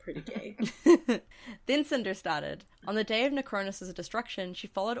 pretty gay. Then Cinder started. On the day of Necronos' destruction, she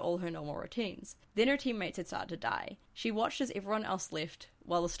followed all her normal routines. Then her teammates had started to die. She watched as everyone else left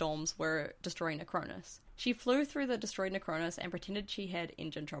while the storms were destroying Necronos. She flew through the destroyed Necronos and pretended she had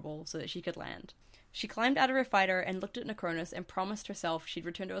engine trouble so that she could land. She climbed out of her fighter and looked at Necronos and promised herself she'd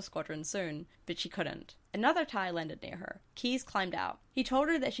return to a squadron soon, but she couldn't. Another TIE landed near her. Keyes climbed out. He told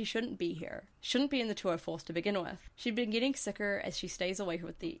her that she shouldn't be here. Shouldn't be in the 204th to begin with. She'd been getting sicker as she stays away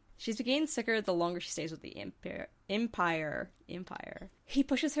with the... She's been getting sicker the longer she stays with the Empire. He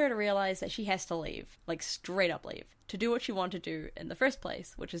pushes her to realize that she has to leave. Like, straight up leave. To do what she wanted to do in the first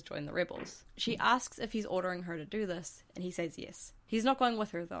place, which is join the rebels. She asks if he's ordering her to do this, and he says yes. He's not going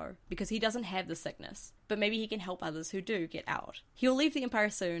with her, though, because he doesn't have the sickness. But maybe he can help others who do get out. He'll leave the Empire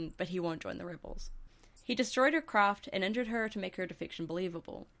soon, but he won't join the rebels. He destroyed her craft and injured her to make her defection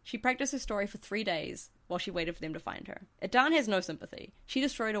believable. She practiced her story for 3 days while she waited for them to find her. Adan has no sympathy. She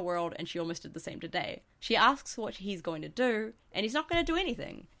destroyed a world and she almost did the same today. She asks what he's going to do, and he's not going to do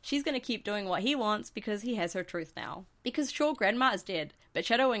anything. She's going to keep doing what he wants because he has her truth now. Because sure, Grandma is dead, but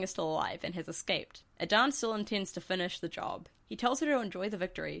Shadowwing is still alive and has escaped. Adan still intends to finish the job. He tells her to enjoy the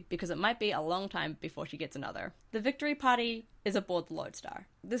victory because it might be a long time before she gets another. The victory party is aboard the Lodestar.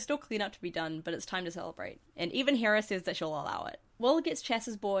 There's still cleanup to be done, but it's time to celebrate. And even Hera says that she'll allow it. Will gets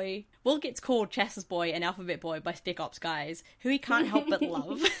called Chas's Boy and Alphabet Boy by Spec Ops guys, who he can't help but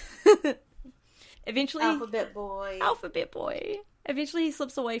love. Eventually, Alphabet Boy. Eventually he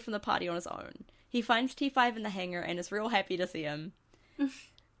slips away from the party on his own. He finds T5 in the hangar and is real happy to see him.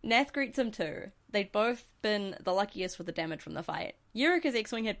 Nath greets him too. They'd both been the luckiest with the damage from the fight. Yurika's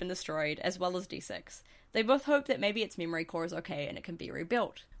X-Wing had been destroyed, as well as D6. They both hope that maybe its memory core is okay and it can be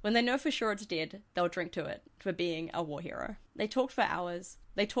rebuilt. When they know for sure it's dead, they'll drink to it, for being a war hero. They talk for hours.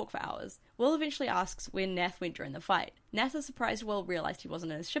 Will eventually asks when Nath went during the fight. Nath is surprised Will realized he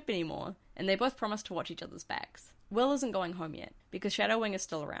wasn't in his ship anymore, and they both promise to watch each other's backs. Will isn't going home yet, because Shadowwing is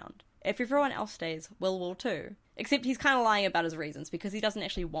still around. If everyone else stays, Will will too. Except he's kind of lying about his reasons, because he doesn't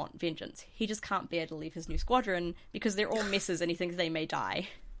actually want vengeance. He just can't bear to leave his new squadron, because they're all messes and he thinks they may die.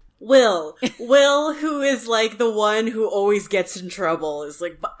 Will, who is like the one who always gets in trouble, is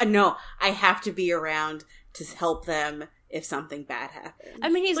like, no, I have to be around to help them if something bad happens. I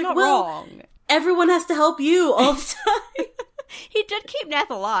mean, he's like, not Will, wrong. Everyone has to help you all the time. He did keep Nath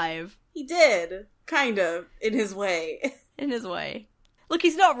alive. He did, kind of, in his way. Look,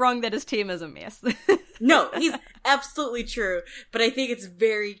 he's not wrong that his team is a mess. No, he's absolutely true. But I think it's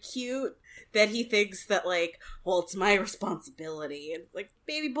very cute that he thinks that, like, well, it's my responsibility. And, like,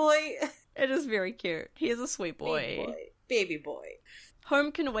 baby boy. It is very cute. He is a sweet boy. Baby boy.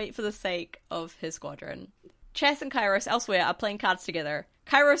 Home can wait for the sake of his squadron. Chas and Kairos elsewhere are playing cards together.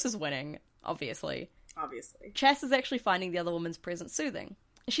 Kairos is winning, obviously. Chas is actually finding the other woman's presence soothing.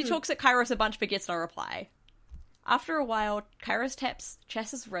 She talks at Kairos a bunch but gets no reply. After a while, Kairos taps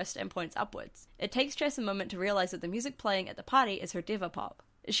Chas's wrist and points upwards. It takes Chas a moment to realize that the music playing at the party is her Deva Pop.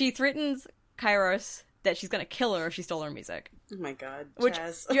 She threatens Kairos that she's going to kill her if she stole her music. Oh my god, Which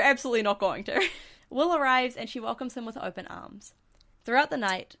Chas. you're absolutely not going to. Will arrives and she welcomes him with open arms. Throughout the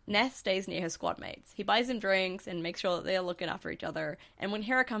night, Nath stays near his squad mates. He buys them drinks and makes sure that they're looking after each other, and when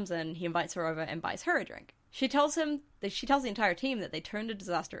Hera comes in, he invites her over and buys her a drink. She tells the entire team that they turned a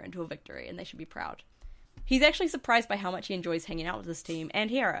disaster into a victory and they should be proud. He's actually surprised by how much he enjoys hanging out with his team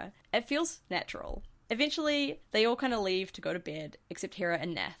and Hera. It feels natural. Eventually, they all kind of leave to go to bed, except Hera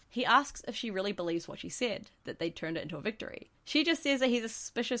and Nath. He asks if she really believes what she said, that they turned it into a victory. She just says that he's a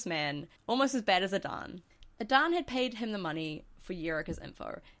suspicious man, almost as bad as Adan. Adan had paid him the money for Eureka's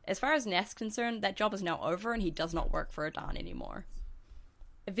info. As far as Nast's concerned, that job is now over and he does not work for Adan anymore.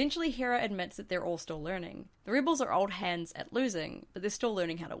 Eventually, Hera admits that they're all still learning. The rebels are old hands at losing, but they're still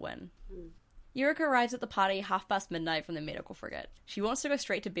learning how to win. Eureka arrives at the party midnight from the medical frigate. She wants to go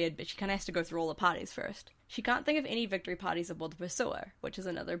straight to bed, but she kind of has to go through all the parties first. She can't think of any victory parties aboard the Pursuer, which is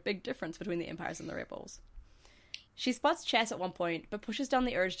another big difference between the Empires and the Rebels. She spots Chas at one point, but pushes down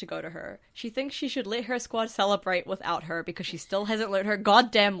the urge to go to her. She thinks she should let her squad celebrate without her because she still hasn't learned her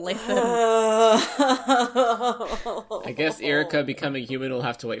goddamn lesson. I guess Eureka becoming human will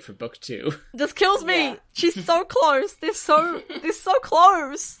have to wait for book 2. This kills me! Yeah. She's so close! They're so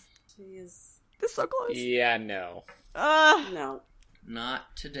close! Jeez. They're so close. Yeah, no. No.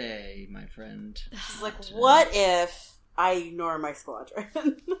 Not today, my friend. It's like, what if I ignore my squadron?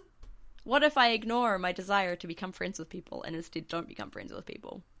 What if I ignore my desire to become friends with people and instead don't become friends with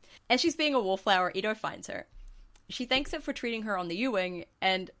people? As she's being a wallflower, Ito finds her. She thanks it for treating her on the U-Wing,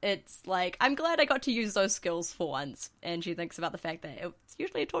 and it's like, I'm glad I got to use those skills for once. And she thinks about the fact that it's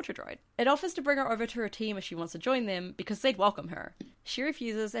usually a torture droid. It offers to bring her over to her team if she wants to join them, because they'd welcome her. She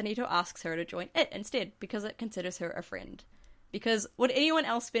refuses, and Ito asks her to join it instead, because it considers her a friend. Because would anyone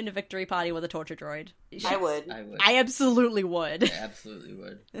else spend a victory party with a torture droid? I would. I absolutely would. I absolutely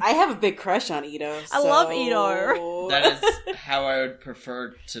would. I have a big crush on Ito. I love Ito. That is how I would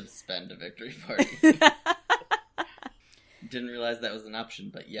prefer to spend a victory party. Didn't realize that was an option,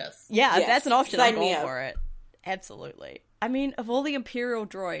 but yes. Yeah, Yes. that's an option. Sign I'm me all up. for it. Absolutely. I mean, of all the Imperial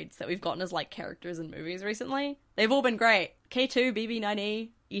droids that we've gotten as, like, characters in movies recently, they've all been great. K2, BB-9E,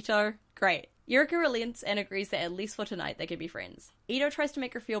 Ito, great. Eureka relents and agrees that at least for tonight they could be friends. Ito tries to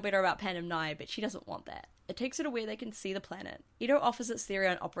make her feel better about Pandem 9, but she doesn't want that. It takes her to where they can see the planet. Ito offers its theory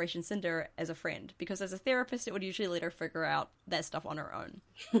on Operation Cinder as a friend, because as a therapist it would usually let her figure out that stuff on her own.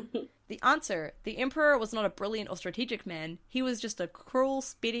 The answer: the Emperor was not a brilliant or strategic man, he was just a cruel,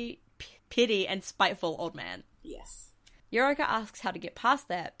 petty, and spiteful old man. Yes. Eureka asks how to get past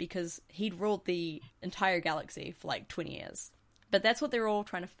that, because he'd ruled the entire galaxy for like 20 years. But that's what they're all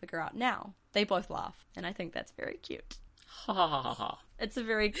trying to figure out now. They both laugh, and I think that's very cute. Ha ha ha ha. It's a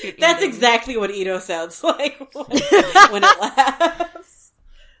very cute That's ending. exactly what Ito sounds like when it laughs.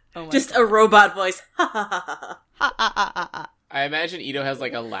 Oh my Just God. a robot voice. Ha ha ha ha. Ha, ha, ha, ha, ha. I imagine Ito has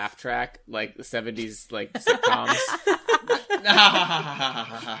like a laugh track, like the 70s like sitcoms.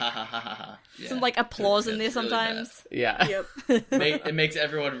 Yeah. Some like applause in there It's really sometimes. Yeah. Yep. It makes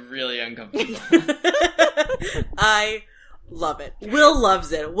everyone really uncomfortable. I love it. Will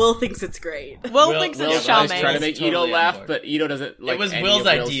loves it. Will thinks it's great. Will thinks Will- it's I was charming. trying to make Totally Ito on laugh, board. but Ito doesn't like It was any Will's of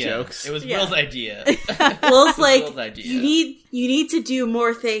Will's idea. jokes. It was Yeah. Will's idea. Will's like, Will's idea. you need to do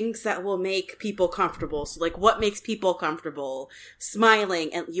more things that will make people comfortable. So like, what makes people comfortable?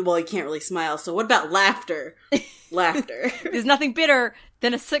 Smiling, and you can't really smile. So what about laughter? Laughter. There's nothing better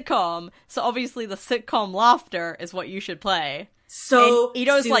than a sitcom, so obviously the sitcom laughter is what you should play. So And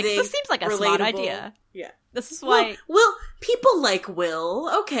Ito's like, soothing, this seems like a smart relatable. idea. Yeah. This is why, Will people like Will?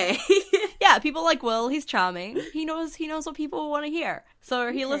 Okay. yeah, people like Will. He's charming. He knows what people want to hear. So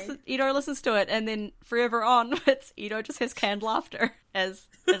Ito listens to it, and then forever onwards, Ito just has canned laughter as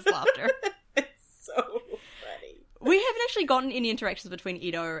laughter. It's so funny. We haven't actually gotten any interactions between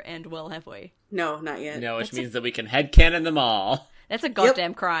Ito and Will, have we? No, not yet. No, which means that we can headcanon them all. That's a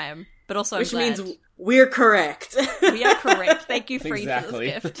goddamn crime. But also, Which I'm glad. means we're correct. We are correct. Thank you, Free,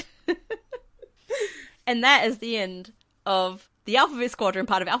 Exactly. for this gift. And that is the end of the Alphabet Squadron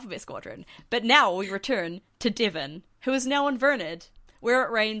part of Alphabet Squadron. But now we return to Devon, who is now on Vernid, where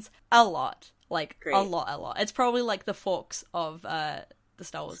it rains a lot. Like, Great. a lot. It's probably like the Forks of the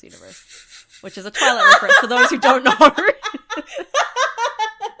Star Wars universe, which is a Twilight reference for those who don't know.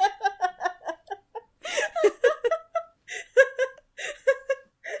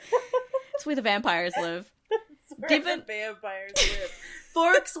 It's where the vampires live. Where Devon- the vampires live.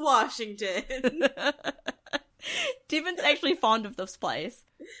 Forks, Washington. Devon's actually fond of this place.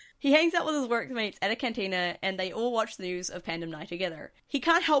 He hangs out with his workmates at a cantina, and they all watch the news of Pandem 9 together. He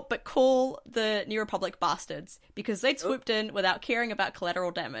can't help but call the New Republic bastards, because they'd swooped in without caring about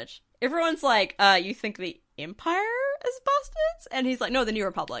collateral damage. Everyone's like, you think the Empire is bastards? And he's like, no, the New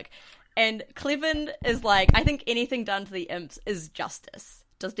Republic. And Cleven is like, I think anything done to the imps is justice.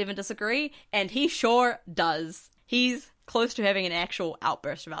 Does Devon disagree? And he sure does. He's close to having an actual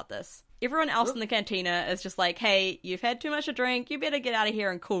outburst about this. Everyone else in the cantina is just like, hey, you've had too much to drink, you better get out of here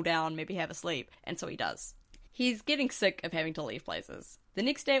and cool down, maybe have a sleep. And so he does. He's getting sick of having to leave places. The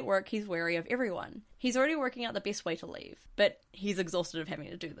next day at work, he's wary of everyone. He's already working out the best way to leave, but he's exhausted of having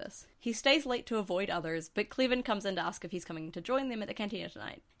to do this. He stays late to avoid others, but Cleven comes in to ask if he's coming to join them at the cantina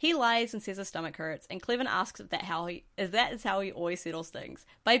tonight. He lies and says his stomach hurts, and Cleven asks if that is how he always settles things,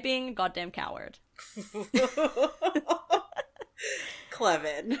 by being a goddamn coward.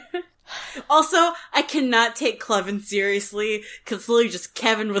 Cleven. Also, I cannot take Cleven seriously, because it's literally just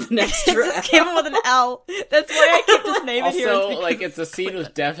Kevin with an extra L. Kevin with an L. That's why I keep this name in here. Also, like, it's a scene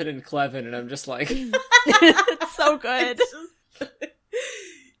with Devin and Cleven, and I'm just like... It's so good.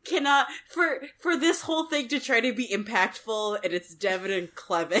 Cannot... For this whole thing to try to be impactful, and it's Devin and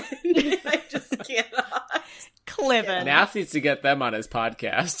Cleven, I just cannot. Cleven. Nath needs to get them on his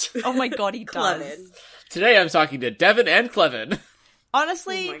podcast. Oh my god, he Cleven. does. Today I'm talking to Devin and Cleven.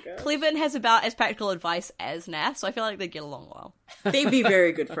 Honestly, Oh Cleven has about as practical advice as Nath, so I feel like they'd get along well. They'd be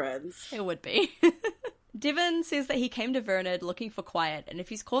very good friends. It would be. Devin says that he came to Vernid looking for quiet, and if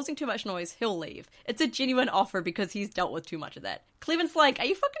he's causing too much noise, he'll leave. It's a genuine offer because he's dealt with too much of that. Cleven's like, are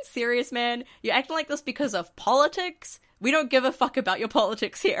you fucking serious, man? You're acting like this because of politics? We don't give a fuck about your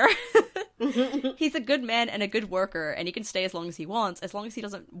politics here. He's a good man and a good worker, and he can stay as long as he wants, as long as he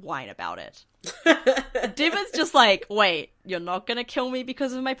doesn't whine about it. Devin's just like, wait, you're not gonna kill me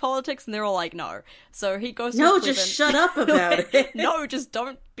because of my politics? And they're all like, no. So he goes to Cleven. Just shut up about it. No, just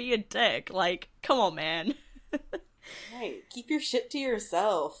don't be a dick. Like, come on, man. Right, keep your shit to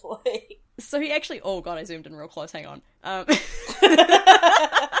yourself. Like, so he actually, oh god, I zoomed in real close, hang on.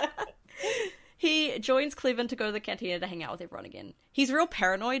 He joins Cleven to go to the cantina to hang out with everyone again. He's real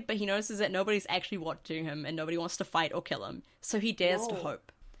paranoid, but he notices that nobody's actually watching him and nobody wants to fight or kill him, so he dares to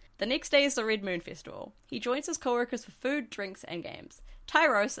hope. The next day is the Red Moon Festival. He joins his co-workers for food, drinks, and games.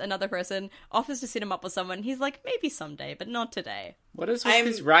 Tyros, another person, offers to set him up with someone. He's like, maybe someday, but not today. What is with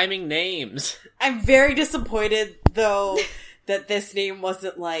these rhyming names? I'm very disappointed, though, that this name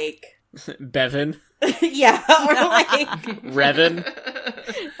wasn't like... Bevan? Yeah, or like... Revan?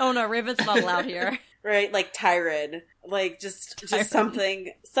 Oh no, Revan's not allowed here. Right, like Tyron. Like, just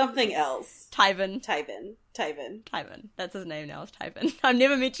something else. Tyven. Tyven. That's his name now, is Tyven. I'm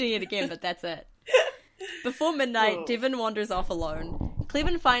never mentioning it again, but that's it. Before midnight, Devin wanders off alone.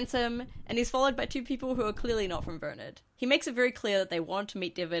 Cleven finds him, and he's followed by two people who are clearly not from Vernid. He makes it very clear that they want to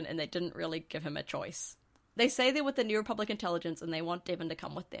meet Devin, and they didn't really give him a choice. They say they're with the New Republic intelligence, and they want Devin to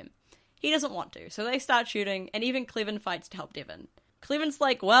come with them. He doesn't want to, so they start shooting, and even Cleven fights to help Devin. Cleven's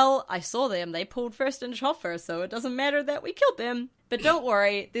like, well, I saw them, they pulled first and shot first, so it doesn't matter that we killed them. But don't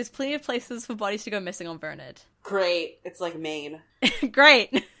worry, there's plenty of places for bodies to go missing on Vernid. Great, it's like Maine.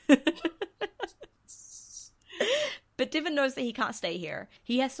 Great! But Devin knows that he can't stay here.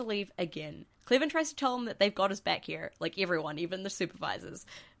 He has to leave again. Cleven tries to tell him that they've got his back here, like everyone, even the supervisors.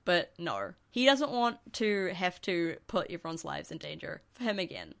 But no, he doesn't want to have to put everyone's lives in danger for him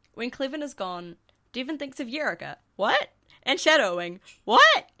again. When Cleven is gone, Devin thinks of Yerika. What? And Shadowwing.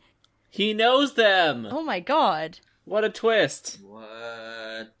 What? He knows them! Oh my god. What a twist.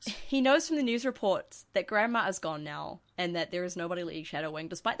 What? He knows from the news reports that Grandma is gone now, and that there is nobody leading Shadowwing,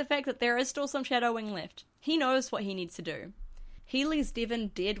 despite the fact that there is still some Shadowwing left. He knows what he needs to do. He leaves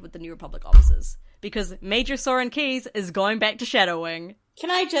Devin dead with the New Republic officers, because Major Soren Keyes is going back to Shadowwing. Can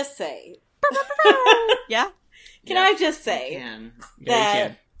I just say... Yeah? Can I just say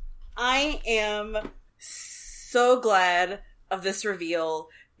that I am so glad of this reveal,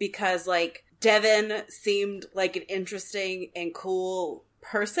 because, like, Devin seemed like an interesting and cool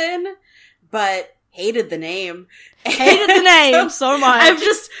person, but hated the name. Hated the name so much.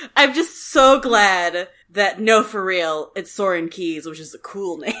 I'm just so glad that, no, for real, it's Soren Keyes, which is a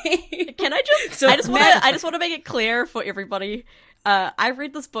cool name. Can I just... I just want to make it clear for everybody. I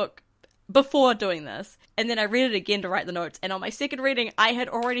read this book before doing this, and then I read it again to write the notes, and on my second reading, I had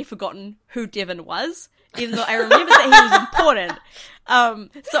already forgotten who Devin was, even though I remembered that he was important.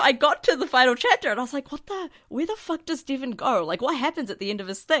 So I got to the final chapter, and I was like, where the fuck does Devin go? Like, what happens at the end of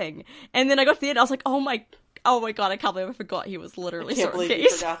his thing? And then I got to the end, I was like, oh my god, I can't believe I forgot he was literally Soren Keyes.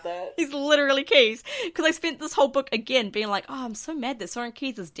 You forgot that. He's literally Keyes. Because I spent this whole book again being like, oh, I'm so mad that Soren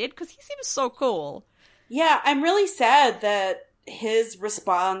Keyes is dead, because he seems so cool. Yeah, I'm really sad that his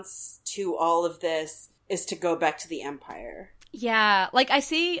response to all of this is to go back to the Empire. Yeah, like, I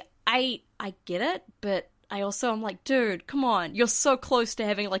get it, but I also am like, dude, come on, you're so close to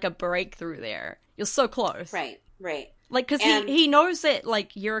having, like, a breakthrough there. You're so close. Right. Like, because he knows that,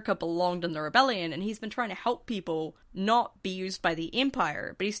 like, Yerika belonged in the rebellion, and he's been trying to help people not be used by the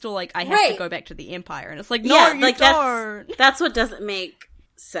Empire, but he's still like, I have to go back to the Empire. And it's like, no, yeah, you like, don't. That's what doesn't make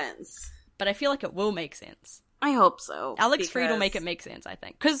sense. But I feel like it will make sense. I hope so. Alex Freed will make it make sense, I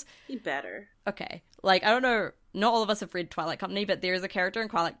think. Because... He better. Okay. Like, I don't know not all of us have read Twilight Company, but there is a character in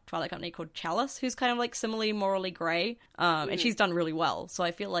Twilight Company called Chalice who's kind of like similarly morally grey, and she's done really well. So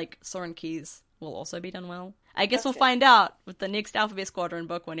I feel like Soren Keyes will also be done well. I guess we'll find out with the next Alphabet Squadron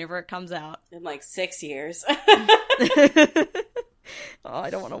book whenever it comes out. In like 6 years. Oh, I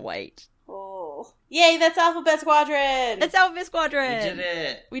don't want to wait. Oh. Yay, that's Alphabet Squadron! It's Alphabet Squadron! We did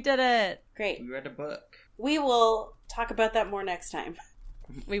it! We did it! Great. We read a book. We will talk about that more next time.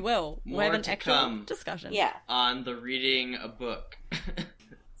 We will. We'll More have an to actual come. discussion. Yeah. On the reading a book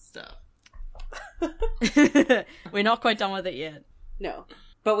stuff. We're not quite done with it yet. No.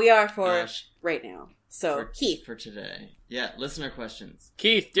 But we are for Gosh. right now. So, Keith. For today. Yeah, listener questions.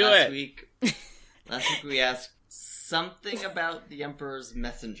 Keith, do Last it. week we asked something about the Emperor's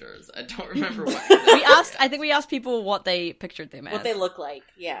messengers. I don't remember what. I think we asked people what they pictured them as. What they look like,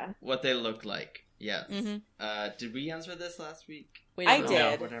 yeah. What they look like. Yes. Mm-hmm. Did we answer this last week? I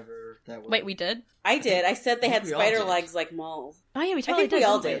did. Whatever that was. Wait, we did? I did. I said they had we all spider did. legs like moles. Oh yeah, we I totally think we did.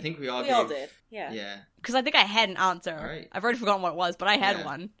 all didn't did. I think we all We did. all did. Yeah. Yeah. Because I think I had an answer. All right. I've already forgotten what it was, but I had Yeah.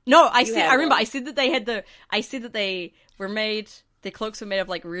 one. No, I You said. had I remember. one. I said that they had I said that they were made. The cloaks were made of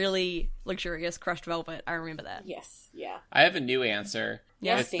like really luxurious crushed velvet. I remember that. Yes. Yeah. I have a new answer.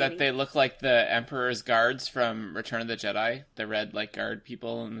 Yes, It's Danny. that they look like the Emperor's guards from Return of the Jedi, the red like guard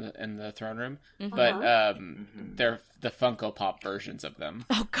people in the throne room, but they're the Funko Pop versions of them.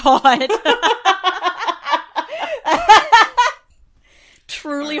 Oh God.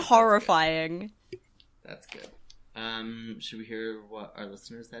 Truly That's horrifying. That's good. Should we hear what our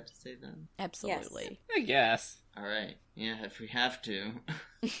listeners had to say then? Absolutely. I guess. All right. Yeah, if we have to.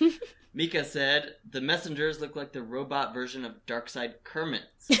 Mika said, the messengers look like the robot version of Darkside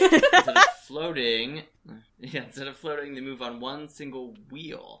Kermits. Instead of floating, they move on one single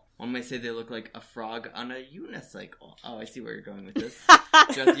wheel. One may say they look like a frog on a unicycle. Oh, I see where you're going with this.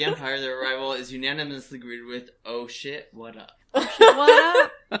 Throughout the Empire, their arrival is unanimously greeted with, "Oh shit, what up?"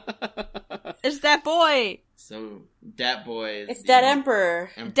 What up? It's that boy. So, that boy is It's the that Emperor.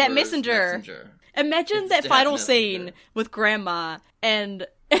 Emperor's That messenger. Imagine It's that that final messenger. scene with Grandma and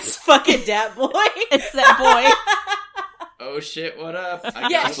It's fucking Dat Boy. it's that boy. Oh shit, what up? I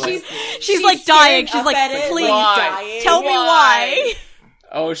Yeah, guess she's She's like dying. staring She's up like, at it, please, dying. tell me why.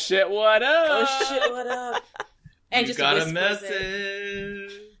 Oh shit! What up? Oh shit, what up? And you just got a whispers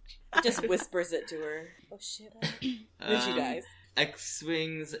message. it. Just whispers it to her. Oh shit. Then she dies.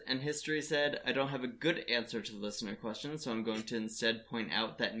 X-Wings and History said, I don't have a good answer to the listener question, so I'm going to instead point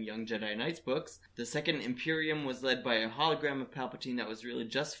out that in Young Jedi Knights books, the Second Imperium was led by a hologram of Palpatine that was really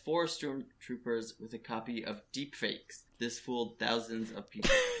just 4 stormtroopers with a copy of deepfakes. This fooled thousands of people.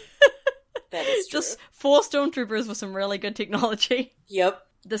 That is true. Just 4 stormtroopers with some really good technology. Yep.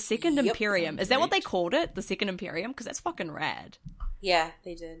 The Second Yep. Imperium. Is that what they Great. called it? The Second Imperium? Because that's fucking rad. Yeah,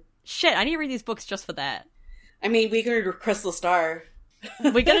 they did. Shit, I need to read these books just for that. I mean, we could read Crystal Star.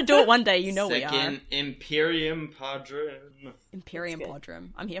 We're gonna do it one day, you know we are. Second Imperium Padron. Imperium That's good. Podrum.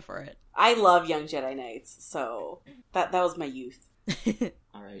 I'm here for it. I love Young Jedi Knights, so that was my youth.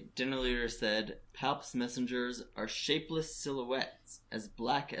 Alright, Dinner Leader said, Palp's messengers are shapeless silhouettes, as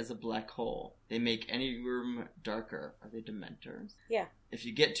black as a black hole. They make any room darker. Are they Dementors? Yeah. If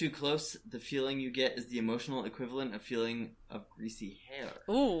you get too close, the feeling you get is the emotional equivalent of feeling of greasy hair.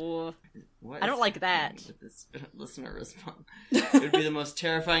 Ooh. What I don't is like happening that. with this listener response? It would be the most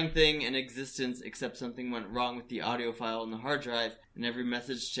terrifying thing in existence, except something went wrong with the audio file on the hard drive, and every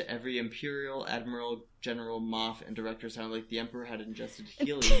message to every Imperial, Admiral, General, Moff, and Director sounded like the Emperor had ingested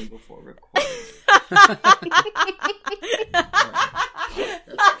helium before recording.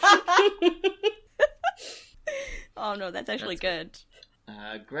 Oh no, that's actually good.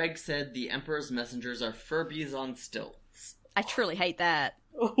 Greg said the Emperor's messengers are Furbies on stilts. I truly hate that.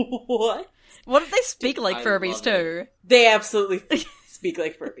 What? What if they speak like I Furbies love too? They absolutely speak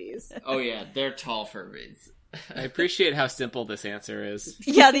like Furbies. Oh yeah, they're tall Furbies. I appreciate how simple this answer is.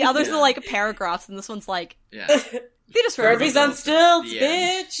 Yeah, the others Yeah. are like paragraphs, and this one's like Yeah, they're just Furbies on stilts, The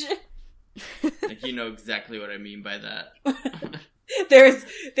bitch! like you know exactly what I mean by that.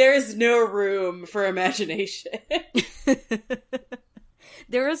 There is no room for imagination.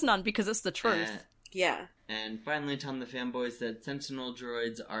 There is none because it's the truth. Yeah. And finally, Tom the Fanboy said Sentinel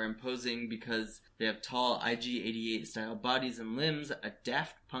droids are imposing because they have tall IG-88 style bodies and limbs, a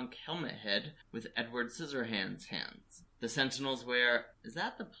Daft Punk helmet head with Edward Scissorhands hands. The Sentinels wear... Is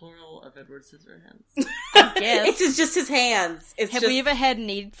that the plural of Edward Scissorhands? I guess. It's just his hands. It's Have just we ever had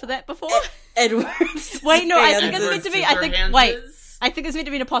need for that before? Edward's Wait, no, I hands. think it's Edward meant to be. Scissorhands? I think it's meant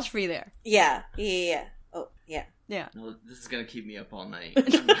to be an apostrophe there. Yeah. Oh, yeah. Yeah. No, this is gonna keep me up all night.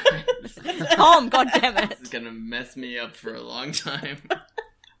 Tom, God damn This is it. gonna mess me up for a long time.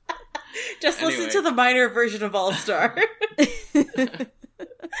 Just listen Anyway. to the minor version of All-Star.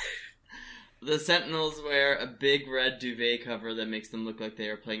 The Sentinels wear a big red duvet cover that makes them look like they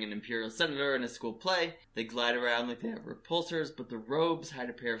are playing an Imperial Senator in a school play. They glide around like they have repulsors, but the robes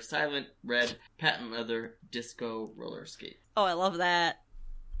hide a pair of silent, red, patent leather, disco roller skates. Oh, I love that.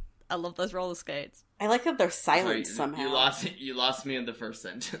 I love those roller skates. I like that they're silent Sorry, somehow. You lost me in the first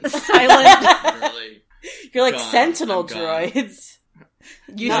sentence. Silent. Really. You're like Gone. Sentinel I'm gone. droids.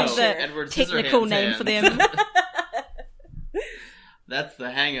 Using No. the Edward technical Scissorhands name for hands. them. That's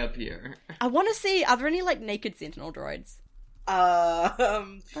the hang up here. I want to see, are there any, like, naked Sentinel droids?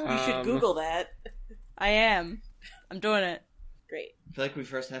 You should Google that. I am. I'm doing it. Great. I feel like we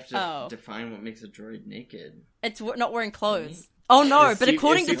first have to Oh. define what makes a droid naked. It's not wearing clothes. Oh no, Is but C-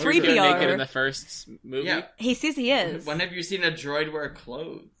 according to is C-3PO naked in 3PO, the first movie? Yeah. he says he is. When have you seen a droid wear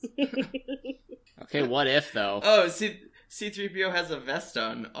clothes? Okay, what if though? Oh, C-3PO has a vest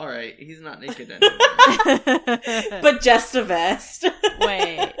on. Alright, he's not naked anymore. But just a vest.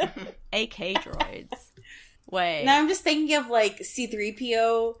 Wait. AK droids. Wait. Now I'm just thinking of, like,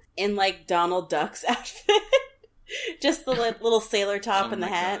 C-3PO in, like, Donald Duck's outfit. Just the little sailor top Oh and the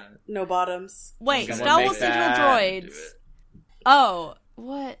my hat. God. No bottoms. Wait, Someone Star make Wars Sentinel that. droids. Do it. Oh,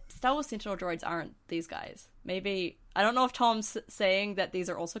 what? Star Wars Sentinel droids aren't these guys. Maybe, I don't know if Tom's saying that these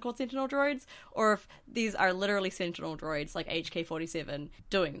are also called Sentinel droids, or if these are literally Sentinel droids, like HK-47,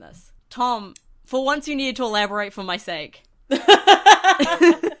 doing this. Tom, for once you needed to elaborate for my sake.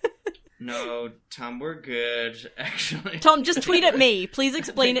 No, Tom, we're good, actually. Tom, just tweet at me. Please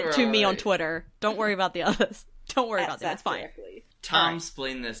explain think it to we're me on alright. Twitter. Don't worry about the others. Don't worry about them, it's fine. Directly. Tom,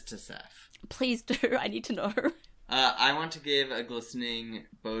 explain this to Seth. Please do, I need to know. I want to give a glistening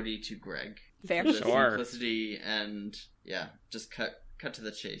Bodhi to Greg. Fair. For the Sure. simplicity and, yeah, just cut to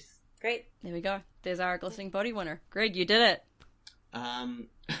the chase. Great. There we go. There's our glistening body winner. Greg, you did it.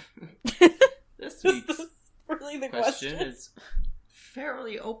 This week's Really the question question? is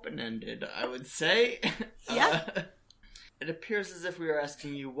fairly open-ended, I would say. Yeah. It appears as if we are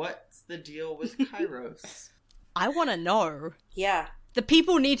asking you, what's the deal with Kairos? I want to know. Yeah. The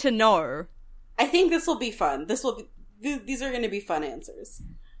people need to know. I think this will be fun. These are going to be fun answers.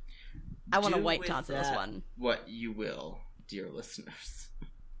 I want to Do wait with to answer this that one. What you will, dear listeners.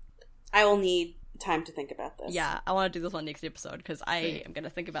 I will need time to think about this. Yeah, I want to do this on next episode because I Same. am going to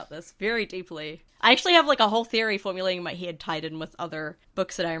think about this very deeply. I actually have like a whole theory formulating in my head tied in with other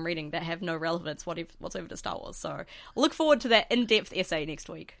books that I am reading that have no relevance whatsoever to Star Wars. So look forward to that in-depth essay next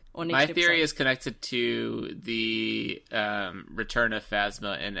week or next My episode. theory is connected to the return of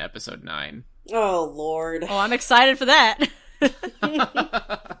Phasma in episode 9. Oh, Lord. Oh, I'm excited for that.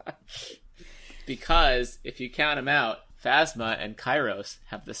 Because if you count them out, Phasma and Kairos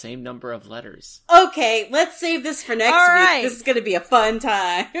have the same number of letters. Okay, let's save this for next All week. right. This is going to be a fun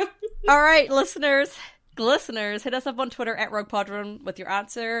time. All right, listeners, hit us up on Twitter at RoguePodron with your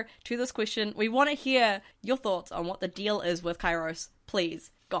answer to this question. We want to hear your thoughts on what the deal is with Kairos. Please,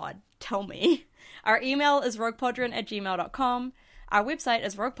 God, tell me. Our email is roguepodron@gmail.com. Our website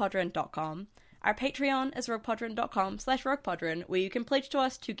is roguepodron.com. Our Patreon is roguepodron.com/roguepodron, where you can pledge to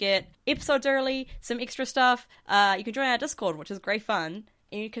us to get episodes early, some extra stuff. You can join our Discord, which is great fun.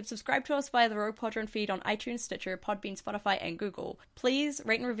 And you can subscribe to us via the Rogue Podron feed on iTunes, Stitcher, Podbean, Spotify, and Google. Please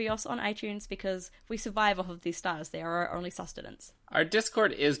rate and review us on iTunes because we survive off of these stars. They are our only sustenance. Our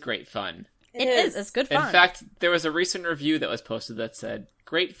Discord is great fun. It is. It's good fun. In fact, there was a recent review that was posted that said,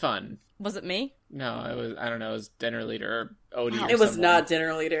 great fun. Was it me? No, it was, I don't know, it was Dinner Leader or Odie or It was someone. not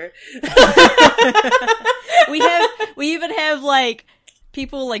Dinner Leader. We even have like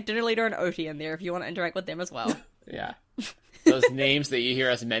people like Dinner Leader and Oti in there if you want to interact with them as well. Yeah. Those names that you hear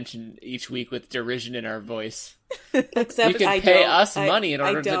us mention each week with derision in our voice. Except You can I pay don't. us I- money in I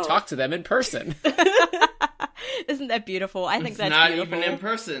order to don't. talk to them in person. Isn't that beautiful? I think It's that's not beautiful. even in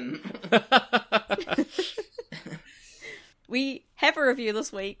person. We have a review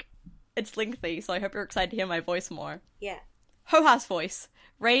this week. It's lengthy, so I hope you're excited to hear my voice more. Yeah. Ho-Ha's voice.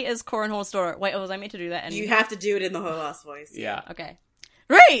 Ray is Corin Horn's daughter. Wait, was I meant to do that? You have to do it in the Ho-Hoss voice. Yeah. Okay.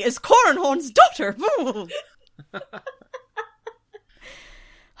 Ray is Corin Horn's daughter!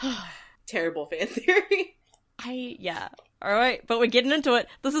 Terrible fan theory. Yeah. Alright, but we're getting into it.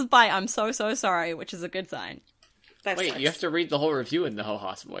 This is by I'm So Sorry, which is a good sign. That Wait, sucks. you have to read the whole review in the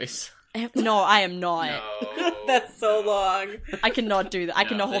Ho-Hoss voice. No, I am not. No. That's so long. I cannot do that. I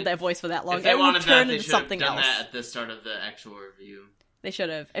cannot hold that voice for that long. If they It will wanted turn that, they into should have something done else. that at the start of the actual review. They should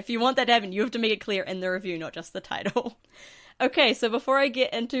have. If you want that to happen, you have to make it clear in the review, not just the title. Okay, so before I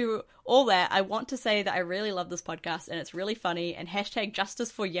get into all that, I want to say that I really love this podcast, and it's really funny, and hashtag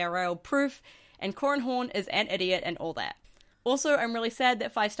justice for Yarrow proof, and Corin Horn is an idiot, and all that. Also, I'm really sad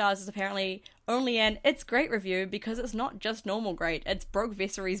that 5 stars is apparently only an "it's great" review because it's not just normal great, it's Broke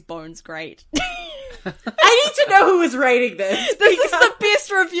Vessery's Bones great. I need to know who is writing this. This is the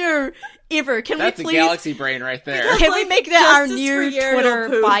best review ever. Can That's we a please... galaxy brain right there. Can we make that our Justice new for Uriel Twitter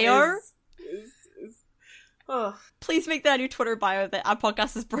Poop bio? Oh. Please make that our new Twitter bio that our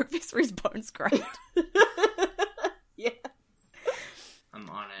podcast is Broke Vessery's Bones great. Yes. I'm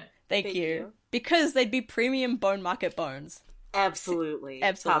on it. Thank you. Because they'd be premium bone market bones. Absolutely.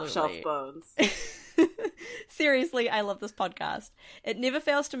 Absolutely. Top shelf bones. Seriously, I love this podcast. It never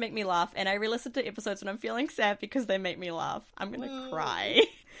fails to make me laugh, and I re-listen to episodes when I'm feeling sad because they make me laugh. I'm gonna cry.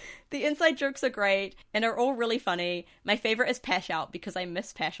 The inside jokes are great, and are all really funny. My favorite is Pash Out, because I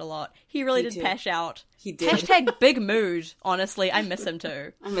miss Pash a lot. He really did Pash Out. He did. Hashtag big mood, honestly. I miss him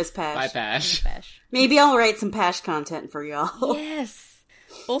too. I miss Pash. Bye, Pash. Pash. Maybe I'll write some Pash content for y'all. Yes.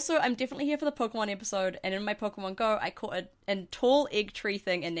 Also, I'm definitely here for the Pokemon episode, and in my Pokemon Go, I caught a tall egg tree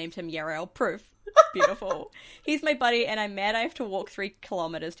thing and named him Uriel Proof. Beautiful. He's my buddy, and I'm mad I have to walk 3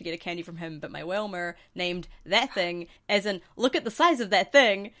 kilometers to get a candy from him, but my Wailmer named that thing, as in, look at the size of that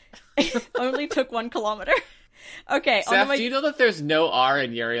thing, only took 1 kilometer. Okay, Seth, do you know that there's no R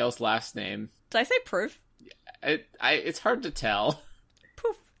in Uriel's last name? Did I say Proof? It's hard to tell.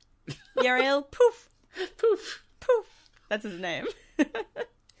 Poof. Uriel Poof. Poof. Poof. That's his name.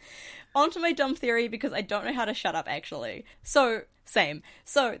 On to my dumb theory, because I don't know how to shut up, actually. So,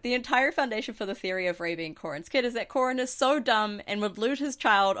 the entire foundation for the theory of Ray being Corrin's kid is that Corrin is so dumb and would lose his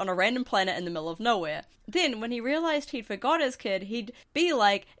child on a random planet in the middle of nowhere. Then, when he realized he'd forgot his kid, he'd be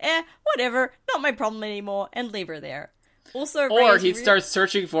like, whatever, not my problem anymore, and leave her there. Also, or he'd start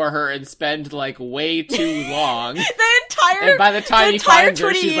searching for her and spend, way too long. And by the time he finds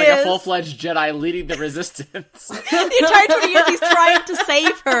her, she's like a full-fledged Jedi leading the Resistance. The entire 20 years he's trying to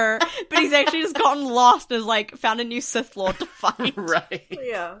save her, but he's actually just gotten lost and found a new Sith Lord to fight. Right.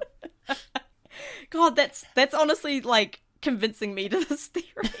 Yeah. God, that's honestly, convincing me to this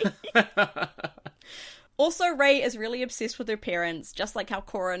theory. Also, Ray is really obsessed with her parents, just like how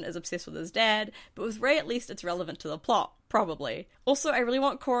Corrin is obsessed with his dad, but with Ray at least it's relevant to the plot, probably. Also, I really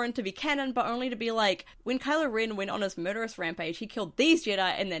want Corrin to be canon, but only to be when Kylo Ren went on his murderous rampage, he killed these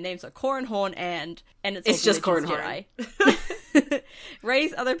Jedi, and their names are Corran Horn and it's just Corran Jedi.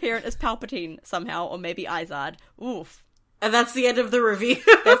 Ray's other parent is Palpatine, somehow, or maybe Izard. Oof. And that's the end of the review.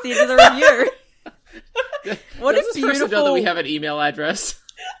 That's the end of the review. What Does a this beautiful... person know that we have an email address?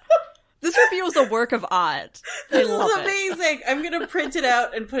 This review is a work of art. I love it. This is amazing. I'm gonna print it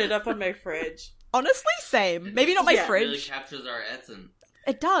out and put it up on my fridge. Honestly, same. Maybe not my fridge. It really captures our essence.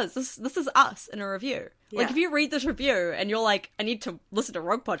 It does. This is us in a review. Yeah. If you read this review and you're like, I need to listen to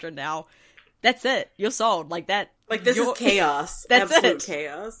Rogue Podron now, that's it. You're sold. This is chaos. That's absolute it.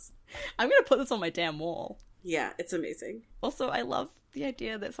 chaos. I'm gonna put this on my damn wall. Yeah, it's amazing. Also, I love the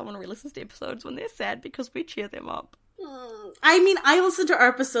idea that someone re-listens to episodes when they're sad because we cheer them up. I mean, I listen to our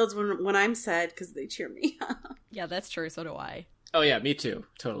episodes when I'm sad because they cheer me up. Yeah, that's true. So do I. Oh yeah, me too.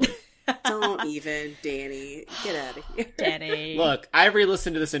 Totally. Don't even, Danny. Get out of here. Danny. Look, I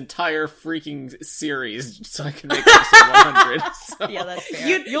re-listened to this entire freaking series so I can make episode 100. So. Yeah, that's fair.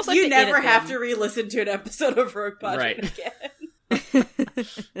 You never have to re-listen to an episode of Rogue Podron again.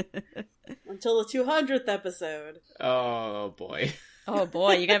 Until the 200th episode. Oh boy. Oh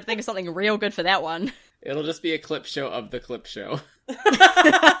boy, you're gonna have to think of something real good for that one. It'll just be a clip show of the clip show.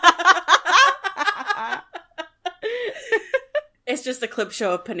 It's just a clip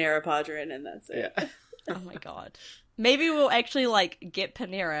show of Panera Podron, and that's it. Yeah. Oh my god. Maybe we'll actually, get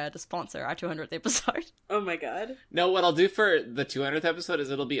Panera to sponsor our 200th episode. Oh my god. No, what I'll do for the 200th episode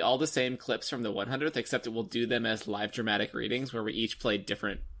is it'll be all the same clips from the 100th, except we'll do them as live dramatic readings where we each play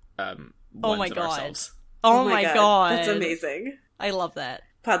different ones oh my of god. ourselves. Oh my god. That's amazing. I love that.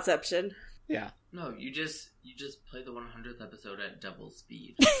 Podception. Yeah. No, you just play the 100th episode at double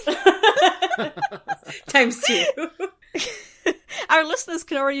speed. Times 2. Our listeners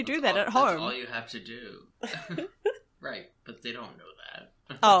can already do that at home. That's all you have to do. Right, but they don't know that.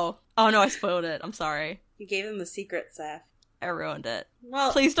 Oh no, I spoiled it. I'm sorry. You gave them the secret, Seth. I ruined it.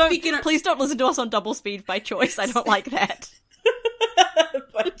 Well, please don't listen to us on double speed by choice. I don't like that.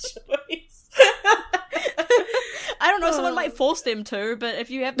 By choice. I don't know, someone might force them to, but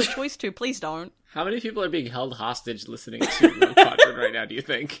if you have the choice to, please don't. How many people are being held hostage listening to Rogue Podron right now, do you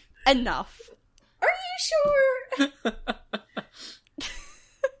think? Enough. Are you sure?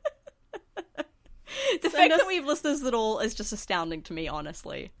 The fact that we have listeners at all is just astounding to me,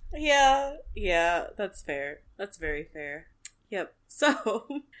 honestly. Yeah, that's fair. That's very fair. Yep. So,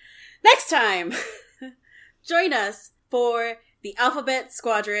 next time, join us for the Alphabet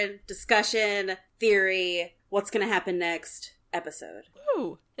Squadron discussion, theory, what's gonna happen next episode.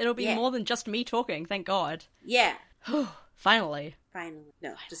 Ooh, it'll be more than just me talking, thank God. Yeah. Finally.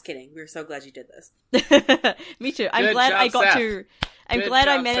 No, just kidding. We're so glad you did this. Me too. I'm glad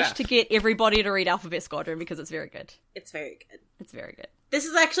I managed to get everybody to read Alphabet Squadron because it's very good. It's very good. It's very good. This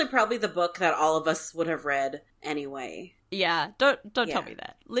is actually probably the book that all of us would have read anyway. Yeah, don't tell me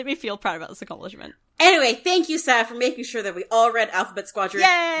that. Let me feel proud about this accomplishment. Anyway, thank you, Saf, for making sure that we all read Alphabet Squadron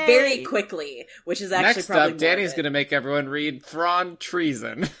very quickly, which is actually Next probably up, Danny's going to make everyone read Thrawn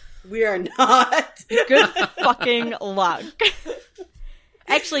Treason. We are not. Good fucking luck.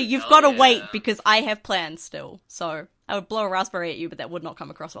 Actually, you've got to wait because I have plans still. So I would blow a raspberry at you, but that would not come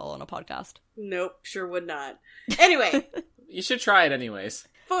across well on a podcast. Nope, sure would not. Anyway. You should try it anyways.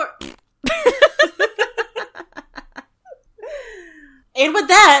 And with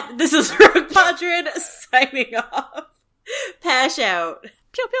that, this is Rogue Padron signing off. Pash out.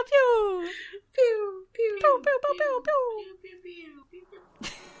 Pew pew pew. Pew pew pew pew pew pew pew.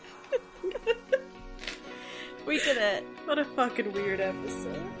 We did it. What a fucking weird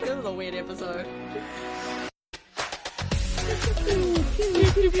episode. This is a weird episode.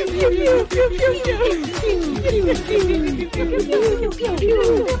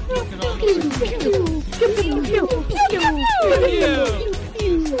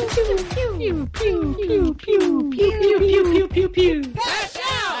 Pew, pew, pew.